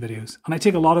photos and videos. And I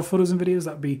take a lot of photos and videos.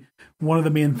 That would be one of the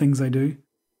main things I do.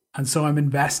 And so I'm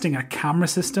investing in a camera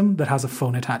system that has a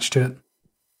phone attached to it.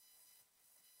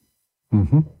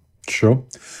 Mm-hmm. Sure.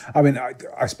 I mean,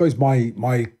 I suppose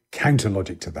my counter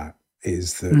logic to that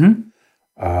is that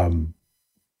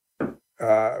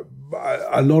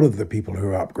a lot of the people who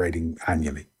are upgrading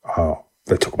annually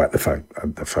they talk about the phone.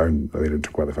 They don't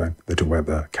talk about the phone. They talk about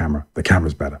the camera. The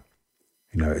camera's better.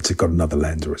 It's got another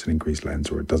lens, or it's an increased lens,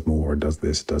 or it does more, or it does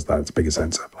this, it does that. It's a bigger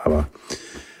sensor, blah, blah.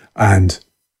 And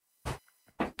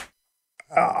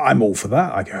I'm all for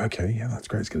that. I go, okay, yeah, that's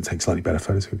great. It's going to take slightly better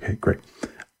photos. Okay, great.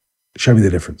 Show me the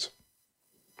difference.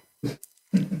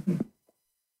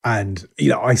 And,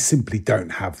 I simply don't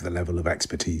have the level of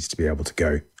expertise to be able to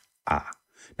go,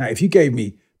 Now, if you gave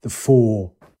me the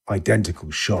 4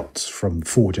 identical shots from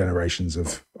 4 generations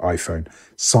of iPhone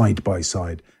side by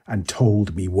side and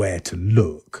told me where to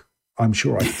look, I'm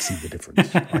sure I could see the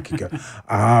difference. I could go,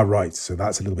 right, so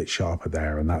that's a little bit sharper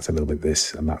there, and that's a little bit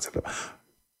this, and that's a little...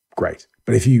 Great.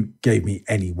 But if you gave me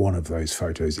any one of those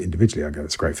photos individually, I'd go,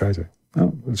 that's a great photo.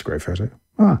 Oh, that's a great photo.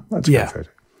 That's a great photo.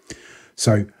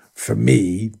 So for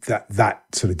me, that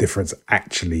sort of difference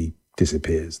actually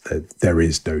disappears. There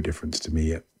is no difference to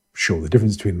me. Sure, the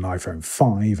difference between an iPhone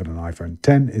 5 and an iPhone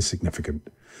 10 is significant.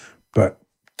 But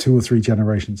 2 or 3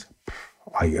 generations,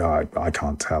 I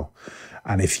can't tell.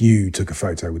 And if you took a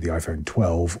photo with the iPhone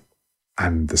 12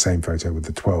 and the same photo with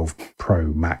the 12 Pro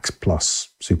Max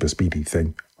Plus super speedy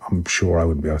thing, I'm sure I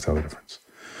wouldn't be able to tell the difference.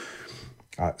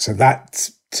 So that,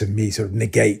 to me, sort of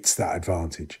negates that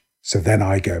advantage. So then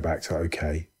I go back to,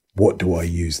 okay, what do I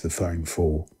use the phone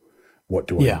for? What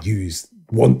do I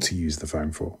want to use the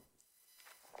phone for?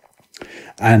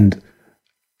 And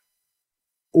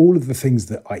all of the things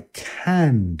that I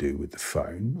can do with the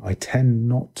phone, I tend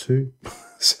not to.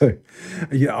 So,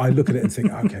 I look at it and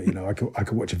think, okay, I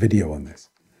could watch a video on this.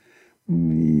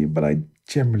 But I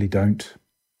generally don't.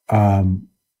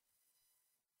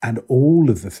 And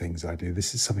all of the things I do,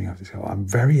 this is something I have to say, I'm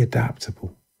very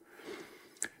adaptable.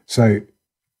 So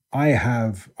I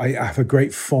have a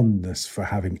great fondness for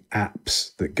having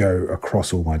apps that go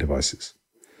across all my devices.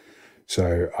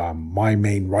 So my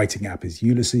main writing app is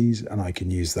Ulysses, and I can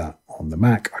use that on the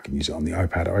Mac, I can use it on the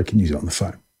iPad, or I can use it on the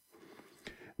phone.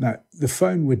 Now, the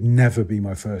phone would never be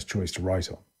my first choice to write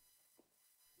on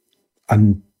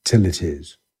until it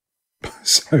is.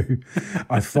 So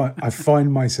I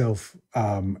find myself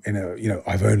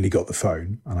I've only got the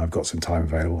phone and I've got some time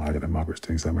available. I don't know, Margaret's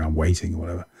doing something, I'm waiting or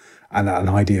whatever. And an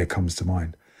idea comes to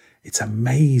mind. It's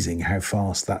amazing how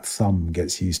fast that thumb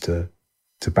gets used to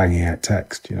banging out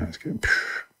text. It's going,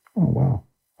 oh wow,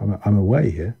 I'm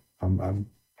away here. I'm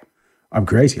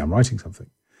creating. I'm writing something,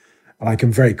 and I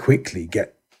can very quickly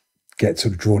get sort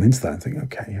of drawn into that and think,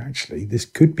 okay, actually, this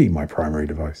could be my primary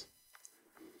device.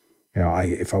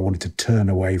 If I wanted to turn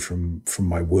away from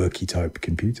my worky type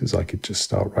computers, I could just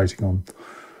start writing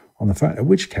on the phone. In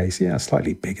which case, a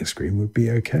slightly bigger screen would be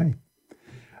okay.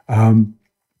 And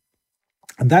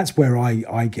that's where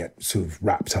I get sort of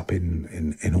wrapped up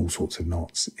in all sorts of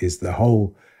knots, is the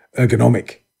whole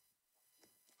ergonomic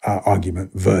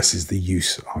argument versus the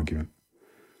use argument.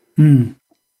 Do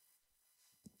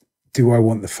I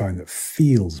want the phone that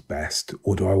feels best,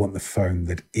 or do I want the phone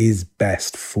that is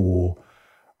best for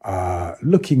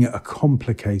looking at a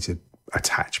complicated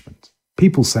attachment?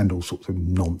 People send all sorts of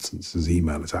nonsense as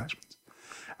email attachments.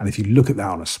 And if you look at that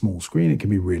on a small screen, it can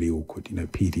be really awkward.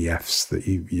 PDFs that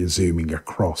you're zooming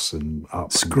across and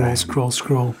up.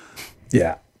 Scroll.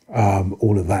 Yeah,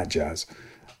 all of that jazz.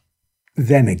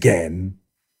 Then again,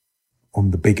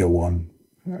 on the bigger one,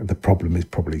 the problem is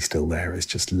probably still there. It's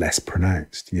just less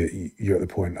pronounced. You're at the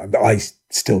point. I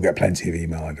still get plenty of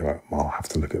email. I go, well, I'll have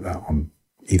to look at that on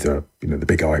either the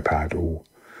big iPad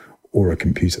or a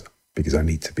computer, because I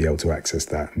need to be able to access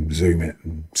that and zoom it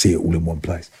and see it all in one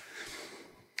place.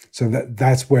 So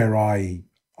that's where I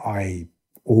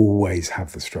always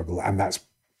have the struggle. And that's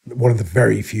one of the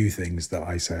very few things that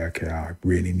I say, okay, I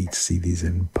really need to see these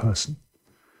in person.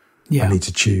 Yeah. I need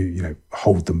to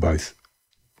hold them both.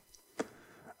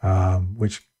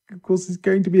 Which of course is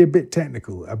going to be a bit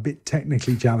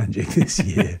technically challenging this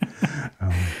year.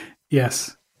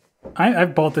 Yes.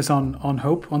 I've bought this on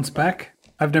Hope, on spec.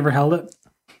 I've never held it,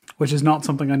 which is not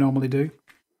something I normally do.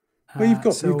 Well, you've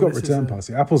got return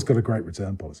policy. Apple's got a great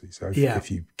return policy. So if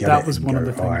you get that, was one of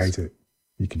the things. I hate it,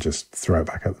 you can just throw it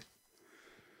back at them.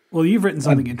 Well, you've written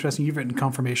something interesting. You've written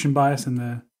confirmation bias in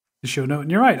the show note.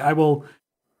 And you're right. I will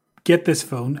get this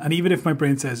phone. And even if my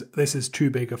brain says, this is too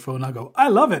big a phone, I'll go, I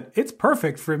love it. It's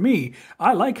perfect for me.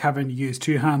 I like having to use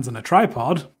two hands on a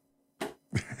tripod.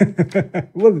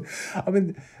 Well, I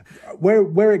mean,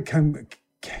 where it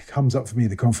comes up for me,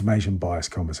 the confirmation bias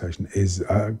conversation is,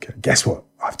 guess what?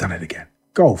 I've done it again.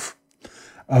 Golf.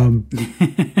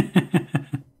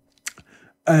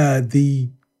 The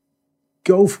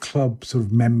golf club sort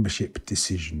of membership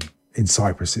decision in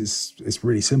Cyprus is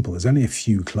really simple. There's only a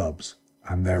few clubs,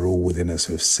 and they're all within a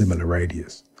sort of similar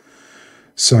radius.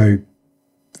 So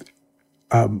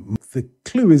the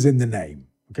clue is in the name,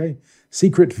 okay?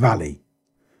 Secret Valley.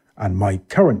 And my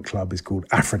current club is called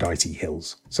Aphrodite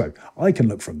Hills. So I can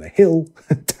look from the hill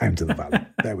down to the valley.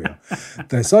 There we are.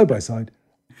 They're side by side.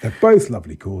 They're both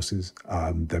lovely courses.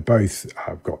 They're both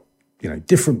got,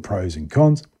 different pros and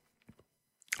cons.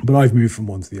 But I've moved from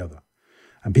one to the other.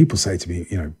 And people say to me,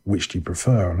 which do you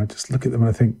prefer? And I just look at them and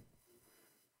I think,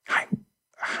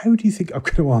 how do you think I'm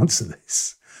going to answer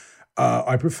this?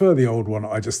 I prefer the old one.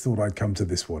 I just thought I'd come to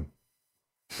this one.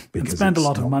 And spend a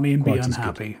lot of money and be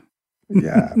unhappy.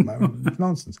 Yeah,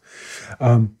 nonsense.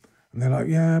 And they're like,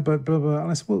 yeah, but blah, blah. And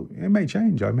I said, well, it may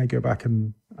change. I may go back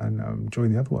and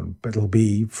join the other one, but it'll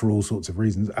be for all sorts of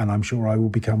reasons. And I'm sure I will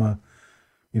become a,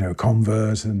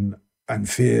 convert and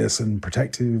fierce and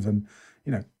protective. And,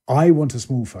 I want a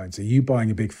small phone. So you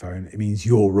buying a big phone, it means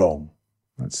you're wrong.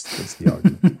 That's the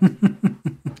argument.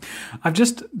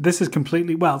 This is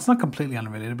completely, well, it's not completely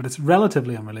unrelated, but it's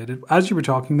relatively unrelated. As you were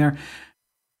talking there,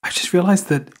 I just realized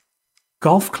that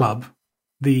golf club,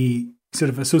 the sort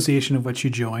of association of which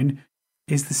you join,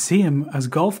 is the same as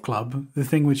golf club, the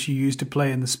thing which you use to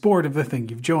play in the sport of the thing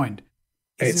you've joined.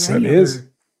 It certainly is.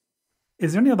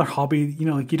 Is there any other hobby,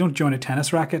 like you don't join a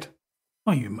tennis racket?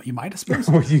 Oh, you might, I suppose.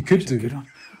 Oh, you could do.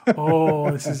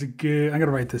 Oh, this is a good, I'm going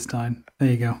to write this down.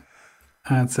 There you go.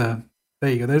 There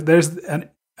you go. There's an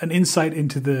insight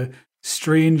into the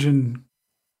strange and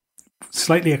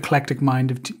slightly eclectic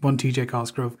mind of one TJ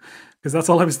Cosgrove. Because that's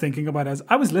all I was thinking about as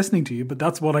I was listening to you, but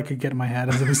that's what I could get in my head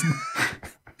as I was.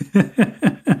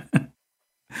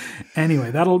 Anyway,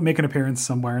 that'll make an appearance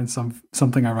somewhere in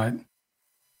something I write.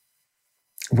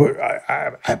 Well,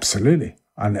 absolutely,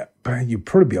 and you'd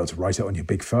probably be able to write it on your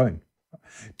big phone.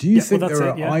 Do you think there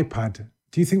are iPad?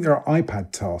 Do you think there are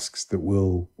iPad tasks that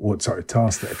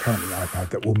tasks that are currently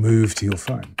iPad that will move to your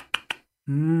phone?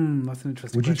 That's an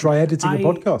interesting. Would you try editing a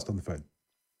podcast on the phone?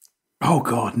 Oh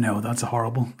God, no, that's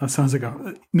horrible. That sounds like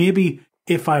maybe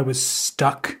if I was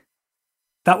stuck,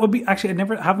 that would be, actually,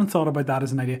 haven't thought about that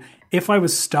as an idea. If I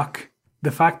was stuck, the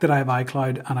fact that I have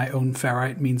iCloud and I own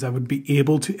Ferrite means I would be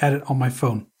able to edit on my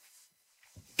phone.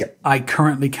 Yep. I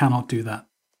currently cannot do that.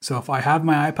 So if I have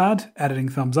my iPad, editing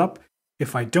thumbs up.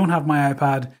 If I don't have my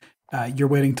iPad, you're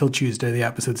waiting till Tuesday, the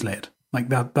episode's late. Like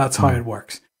that's how it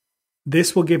works.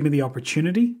 This will give me the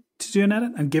opportunity to do an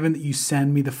edit, and given that you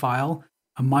send me the file,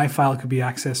 and my file could be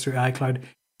accessed through iCloud.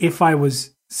 If I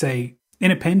was, say,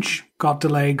 in a pinch,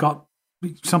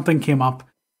 something came up,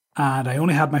 and I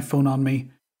only had my phone on me,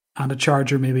 and a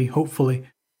charger maybe, hopefully,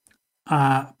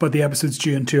 but the episode's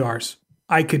due in 2 hours,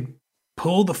 I could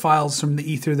pull the files from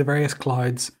the ether, the various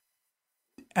clouds,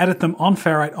 edit them on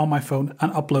Ferrite on my phone,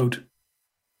 and upload.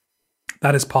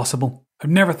 That is possible. I've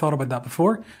never thought about that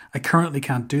before. I currently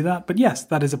can't do that, but yes,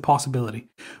 that is a possibility.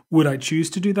 Would I choose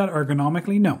to do that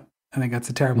ergonomically? No. I think that's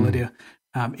a terrible idea.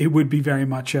 It would be very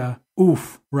much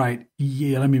right,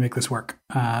 yeah, let me make this work.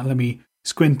 Let me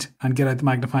squint and get out the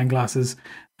magnifying glasses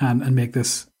and make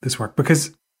this work.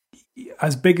 Because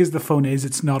as big as the phone is,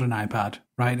 it's not an iPad,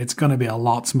 right? It's going to be a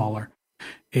lot smaller.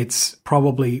 It's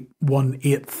probably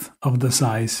 1/8 of the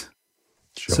size.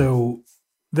 Sure. So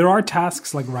there are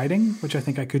tasks like writing, which I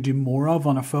think I could do more of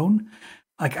on a phone.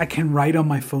 Like I can write on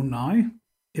my phone now.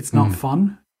 It's not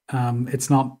fun. It's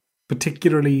not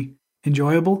particularly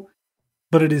enjoyable,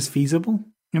 but it is feasible.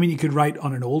 I mean, you could write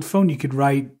on an old phone. You could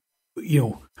write,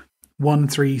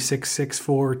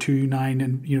 1366429,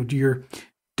 and do your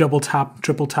double tap,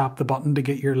 triple tap the button to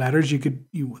get your letters.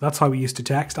 That's how we used to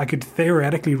text. I could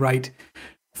theoretically write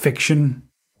fiction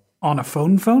on a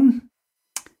phone.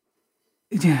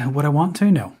 Yeah, would I want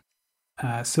to? No.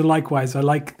 So likewise, I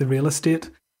like the real estate.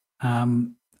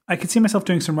 I could see myself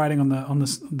doing some writing on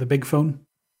the big phone,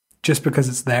 just because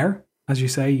it's there. As you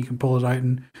say, you can pull it out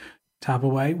and tap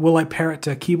away. Will I pair it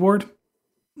to a keyboard?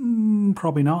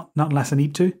 Probably not unless I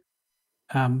need to.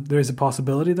 There is a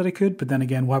possibility that I could, but then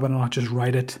again, why would I not just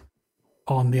write it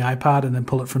on the iPad and then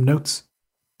pull it from notes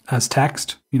as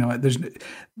text? There's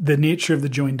the nature of the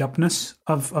joined upness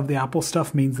of the Apple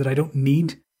stuff means that I don't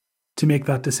need to make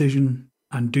that decision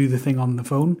and do the thing on the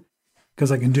phone,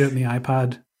 because I can do it on the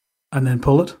iPad and then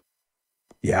pull it.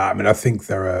 Yeah, I mean, I think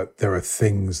there are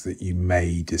things that you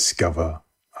may discover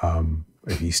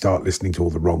if you start listening to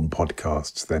all the wrong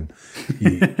podcasts. Then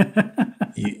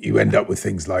you end up with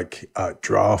things like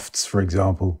drafts, for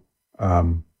example.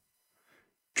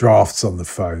 Drafts on the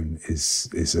phone is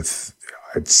it's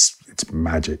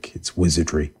magic. It's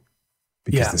wizardry,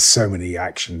 because there's so many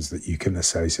actions that you can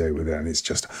associate with it, and it's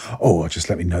just just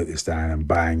let me note this down, and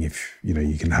bang, if you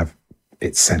can have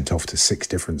it's sent off to 6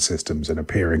 different systems and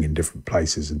appearing in different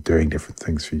places and doing different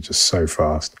things for you just so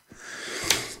fast.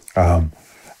 As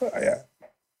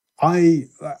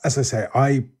I say,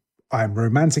 I'm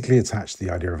romantically attached to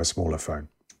the idea of a smaller phone.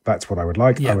 That's what I would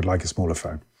like. Yeah. I would like a smaller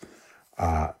phone.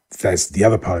 There's the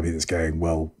other part of me that's going,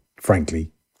 well,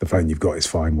 frankly, the phone you've got is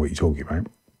fine. What are you talking about?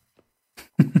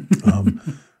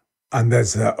 And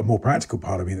there's a more practical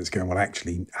part of me that's going, well,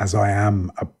 actually, as I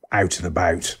am out and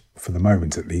about, for the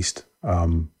moment at least,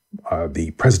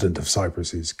 the president of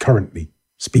Cyprus is currently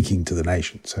speaking to the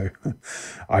nation. So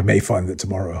I may find that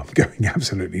tomorrow I'm going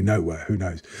absolutely nowhere. Who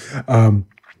knows?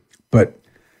 But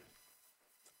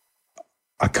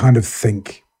I kind of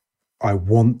think I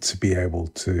want to be able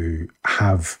to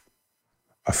have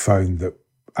a phone that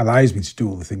allows me to do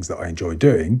all the things that I enjoy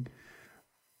doing,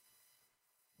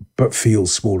 but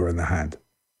feels smaller in the hand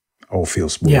or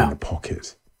feels smaller in the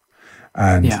pocket.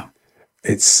 And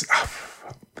it's,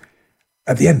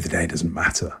 at the end of the day, it doesn't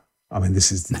matter. I mean,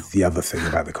 this is the other thing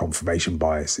about the confirmation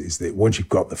bias, is that once you've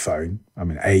got the phone, I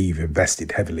mean, A, you've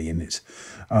invested heavily in it,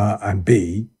 and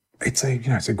B, it's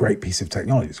a great piece of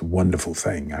technology. It's a wonderful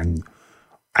thing. And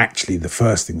actually, the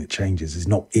first thing that changes is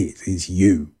not it, it's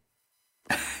you.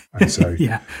 And so,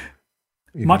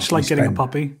 much like getting a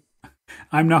puppy,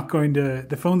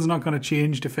 the phone's not going to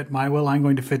change to fit my will. I'm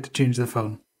going to fit to change the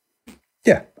phone.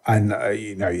 Yeah. And,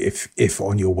 if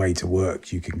on your way to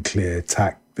work, you can clear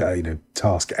task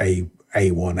A1,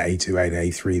 A2,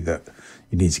 A3 that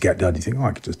you need to get done, you think,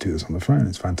 I could just do this on the phone.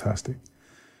 It's fantastic.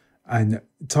 And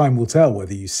time will tell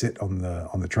whether you sit on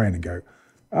the train and go,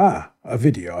 a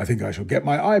video, I think I shall get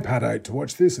my iPad out to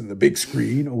watch this in the big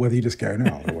screen, or whether you just go,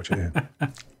 no, I'll watch it here.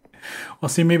 Well,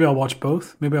 see, maybe I'll watch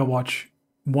both. Maybe I'll watch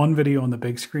one video on the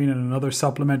big screen and another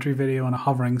supplementary video on a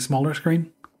hovering smaller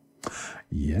screen.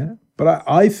 Yeah. But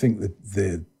I think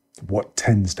that what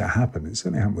tends to happen, it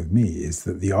certainly happened with me, is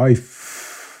that the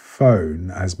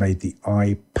iPhone has made the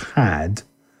iPad,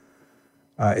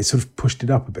 it's sort of pushed it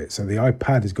up a bit. So the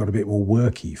iPad has got a bit more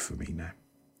worky for me now.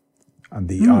 And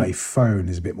the iPhone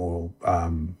is a bit more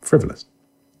frivolous.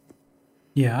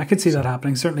 Yeah, I could see that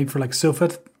happening. Certainly for like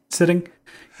sofa sitting.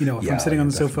 If I'm sitting on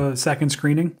the sofa second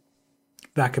screening,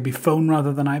 that could be phone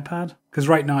rather than iPad. Because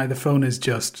right now the phone is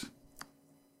just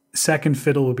second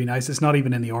fiddle would be nice. It's not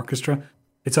even in the orchestra.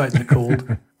 It's out in the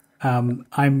cold.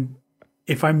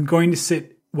 If I'm going to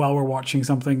sit while we're watching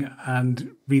something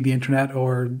and read the internet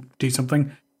or do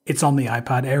something, it's on the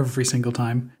iPad every single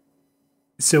time.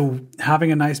 So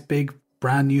having a nice big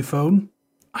brand new phone,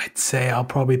 I'd say I'll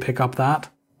probably pick up that,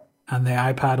 and the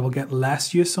iPad will get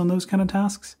less use on those kind of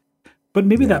tasks. But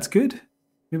maybe that's good.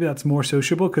 Maybe that's more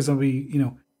sociable, because I'll be,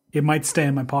 it might stay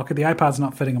in my pocket. The iPad's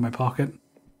not fitting in my pocket.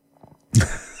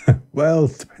 Well,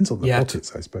 it depends on the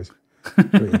pockets, I suppose.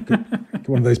 Get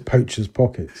one of those poacher's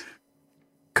pockets.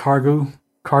 Cargo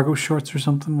shorts or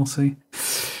something, we'll see.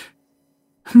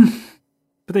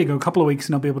 But there you go, a couple of weeks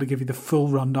and I'll be able to give you the full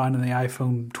rundown on the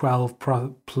iPhone 12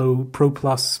 Pro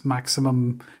Plus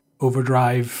Maximum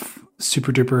Overdrive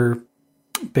Super Duper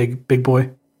big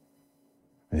boy.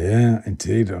 Yeah,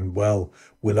 indeed. And well,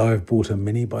 will I have bought a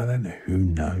mini by then? Who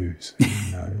knows?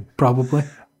 Probably.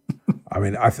 I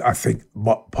mean, I think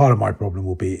part of my problem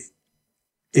will be,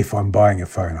 if I'm buying a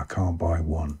phone, I can't buy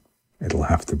one. It'll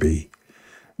have to be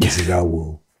Mrs.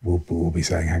 L will be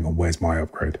saying, hang on, where's my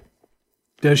upgrade?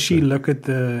 Does she look at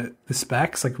the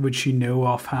specs? Like, would she know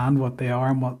offhand what they are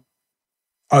and what?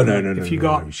 Oh,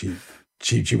 no.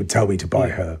 She would tell me to buy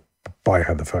her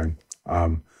the phone.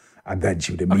 And then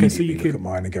she would Okay, so immediately look at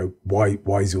mine and go, why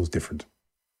is yours different?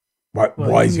 Why you is can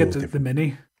yours get different? the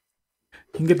mini.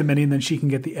 You can get the mini, and then she can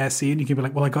get the SE, and you can be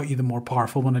like, well, I got you the more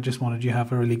powerful one. I just wanted you to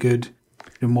have a really good,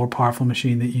 more powerful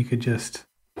machine that you could just,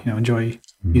 enjoy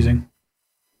using.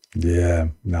 Yeah,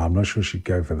 no, I'm not sure she'd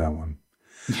go for that one.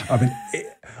 I mean,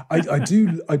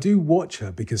 I do watch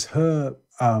her because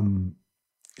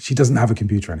she doesn't have a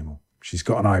computer anymore. She's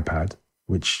got an iPad,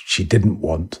 which she didn't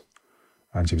want.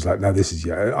 And she was like, no, this is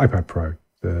iPad Pro,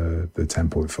 the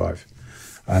 10.5.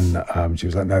 And she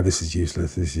was like, no, this is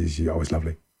useless. This is always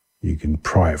lovely. You can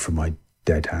pry it from my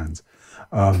dead hands.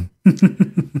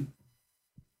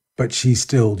 But she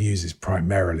still uses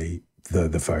primarily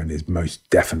the phone is most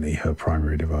definitely her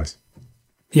primary device.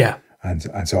 Yeah.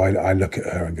 And so I look at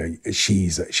her and go,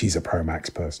 she's a Pro Max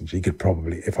person. She could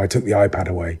probably, if I took the iPad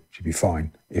away, she'd be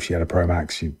fine. If she had a Pro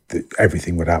Max,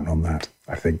 everything would happen on that,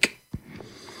 I think.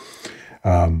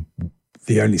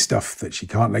 The only stuff that she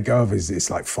can't let go of is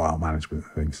like file management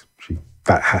things.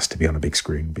 That has to be on a big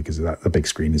screen because the big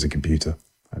screen is a computer.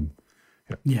 And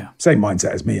same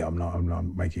mindset as me. I'm not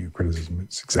making a criticism.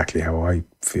 It's exactly how I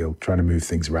feel. Trying to move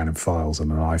things around in files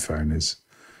on an iPhone is,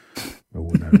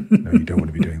 oh no, you don't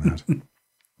want to be doing that.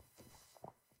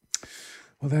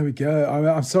 Well, there we go.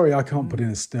 I'm sorry, I can't put in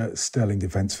a sterling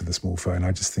defense for the small phone.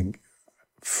 I just think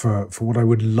for what I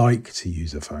would like to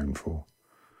use a phone for.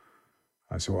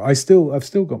 So I've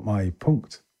still got my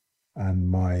Punkt and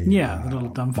my the little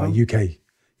dumb phone.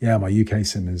 My UK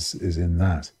SIM is in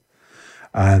that,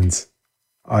 and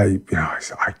I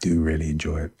do really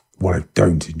enjoy it. What I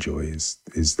don't enjoy is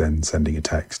then sending a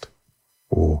text,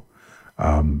 or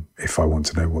if I want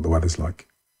to know what the weather's like.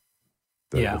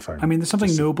 The phone. I mean, there's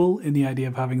something noble in the idea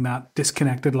of having that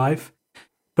disconnected life,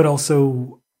 but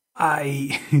also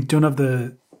I don't have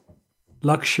the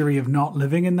luxury of not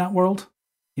living in that world.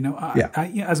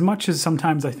 As much as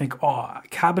sometimes I think, a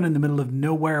cabin in the middle of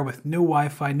nowhere with no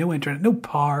Wi-Fi, no internet, no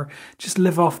power, just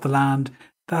live off the land,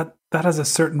 that has a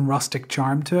certain rustic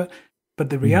charm to it.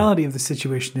 But the reality of the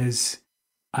situation is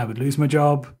I would lose my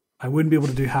job. I wouldn't be able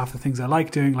to do half the things I like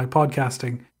doing, like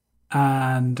podcasting,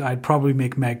 and I'd probably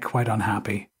make Meg quite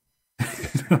unhappy.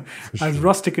 As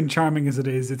rustic and charming as it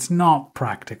is, it's not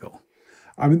practical.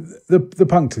 I mean, the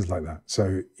Punkt is like that.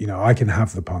 So, I can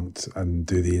have the Punkt and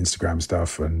do the Instagram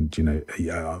stuff. And,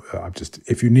 I'm just,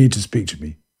 if you need to speak to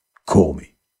me, call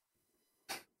me.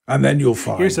 And then you'll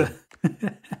find,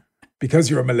 because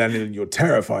you're a millennial and you're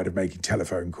terrified of making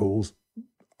telephone calls,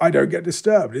 I don't get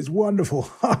disturbed. It's wonderful.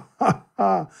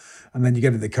 And then you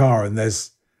get in the car and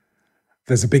there's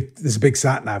a big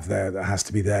sat nav there that has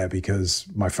to be there because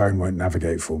my phone won't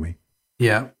navigate for me.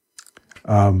 Yeah.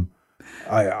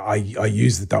 I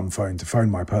use the dumb phone to phone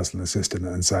my personal assistant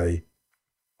and say,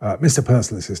 Mr.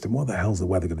 Personal Assistant, what the hell's the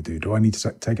weather going to do? Do I need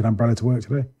to take an umbrella to work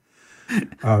today?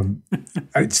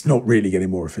 It's not really getting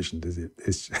more efficient, is it?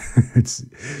 It's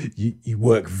you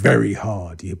work very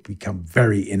hard. You become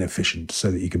very inefficient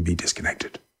so that you can be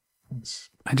disconnected.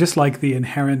 I just like the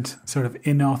inherent sort of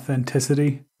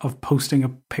inauthenticity of posting a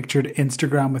picture to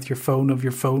Instagram with your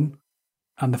phone,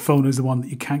 and the phone is the one that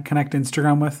you can't connect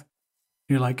Instagram with.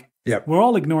 You're like, we're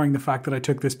all ignoring the fact that I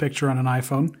took this picture on an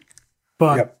iPhone,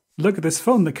 but look at this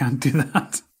phone that can't do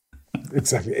that.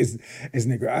 Exactly.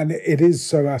 Isn't it great? And it is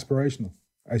so aspirational.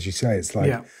 As you say, it's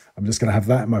like, I'm just going to have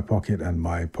that in my pocket and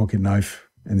my pocket knife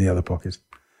in the other pocket.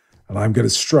 And I'm going to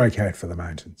strike out for the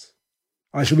mountains.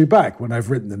 I shall be back when I've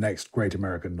written the next great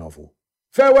American novel.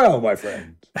 Farewell, my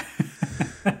friend.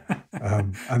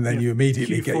 And then you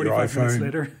immediately get your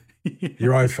iPhone,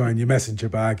 your messenger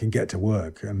bag, and get to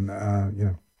work. And,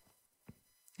 you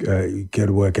go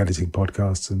to work editing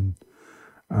podcasts and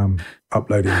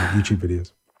uploading YouTube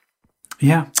videos.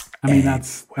 Yeah. I mean,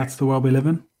 that's the world we live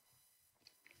in.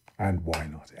 And why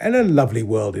not? And a lovely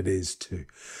world it is too.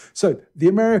 So the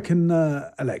American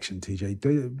election,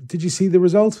 TJ, did you see the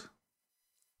result?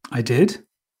 I did.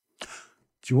 Do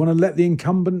you want to let the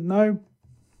incumbent know?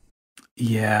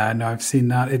 Yeah, no, I've seen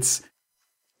that.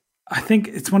 I think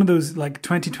it's one of those, like,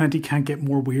 2020 can't get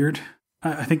more weird.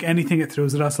 I think anything it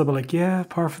throws at us, I'll be like, yeah,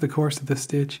 par for the course at this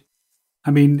stage. I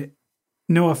mean,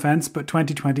 no offense, but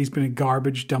 2020 has been a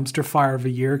garbage dumpster fire of a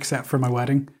year, except for my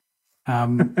wedding.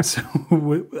 So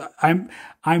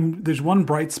there's one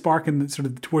bright spark in sort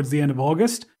of towards the end of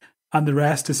August, and the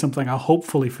rest is something I'll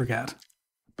hopefully forget.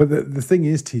 But the thing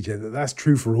is, TJ, that's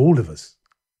true for all of us.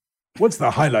 What's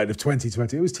the highlight of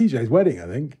 2020? It was TJ's wedding, I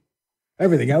think.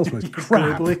 Everything else was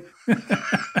crap.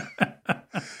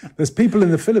 There's people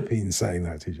in the Philippines saying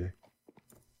that, TJ.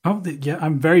 Oh, yeah,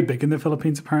 I'm very big in the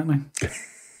Philippines, apparently.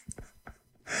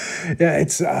 Yeah,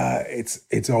 it's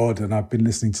odd, and I've been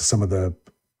listening to some of the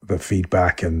the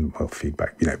feedback and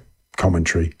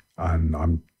commentary, and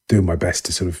I'm doing my best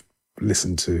to sort of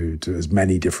listen to as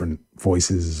many different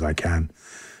voices as I can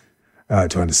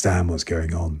to understand what's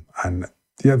going on. And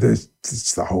there's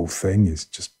the whole thing is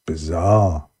just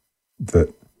bizarre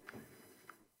that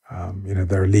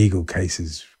there are legal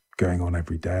cases going on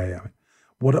every day. I mean,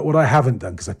 what I haven't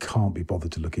done, because I can't be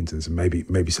bothered to look into this, and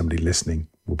maybe somebody listening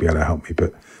will be able to help me,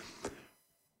 but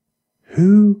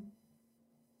who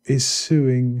is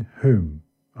suing whom?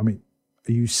 I mean,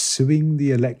 are you suing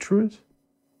the electorate?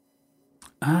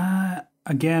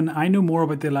 Again, I know more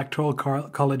about the Electoral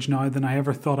College now than I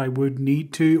ever thought I would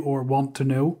need to or want to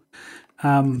know.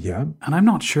 And I'm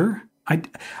not sure.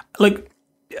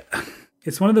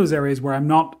 It's one of those areas where I'm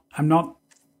not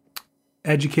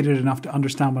educated enough to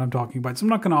understand what I'm talking about, so I'm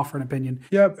not going to offer an opinion.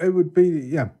 Yeah, it would be.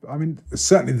 Yeah, I mean,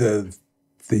 certainly the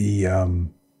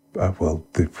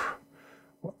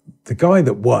guy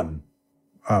that won,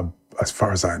 as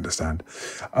far as I understand,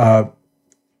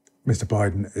 Mr.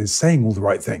 Biden is saying all the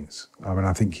right things. I mean,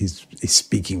 I think he's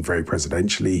speaking very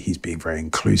presidentially. He's being very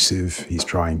inclusive. He's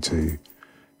trying to,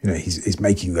 he's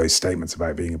making those statements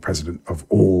about being a president of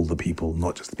all the people,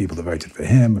 not just the people that voted for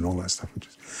him and all that stuff,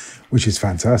 which is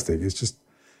fantastic. It's just,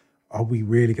 are we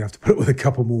really going to have to put up with a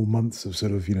couple more months of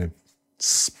sort of,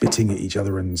 spitting at each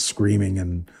other and screaming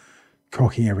and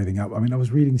cocking everything up? I mean, I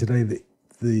was reading today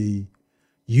that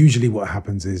usually what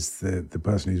happens is the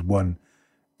person who's won,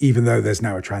 even though there's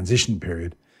now a transition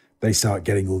period, they start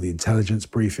getting all the intelligence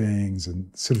briefings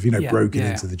and sort of, broken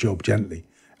into the job gently.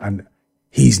 And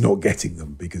he's not getting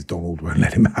them because Donald won't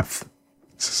let him have them.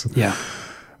 Yeah.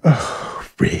 Oh,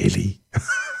 really?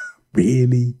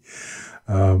 Really?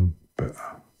 But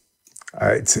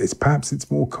it's perhaps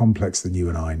it's more complex than you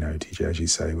and I know, TJ, as you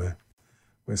say.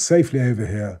 We're safely over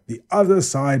here, the other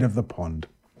side of the pond.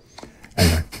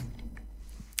 Anyway,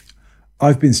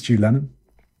 I've been Stu Lennon.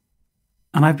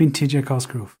 And I've been TJ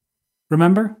Cosgrove.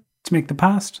 Remember to make the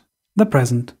past, the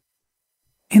present,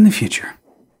 in the future.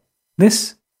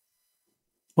 This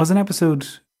was an episode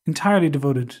entirely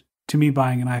devoted to me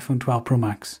buying an iPhone 12 Pro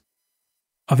Max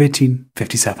of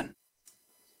 1857.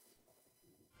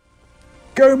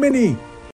 Go Mini!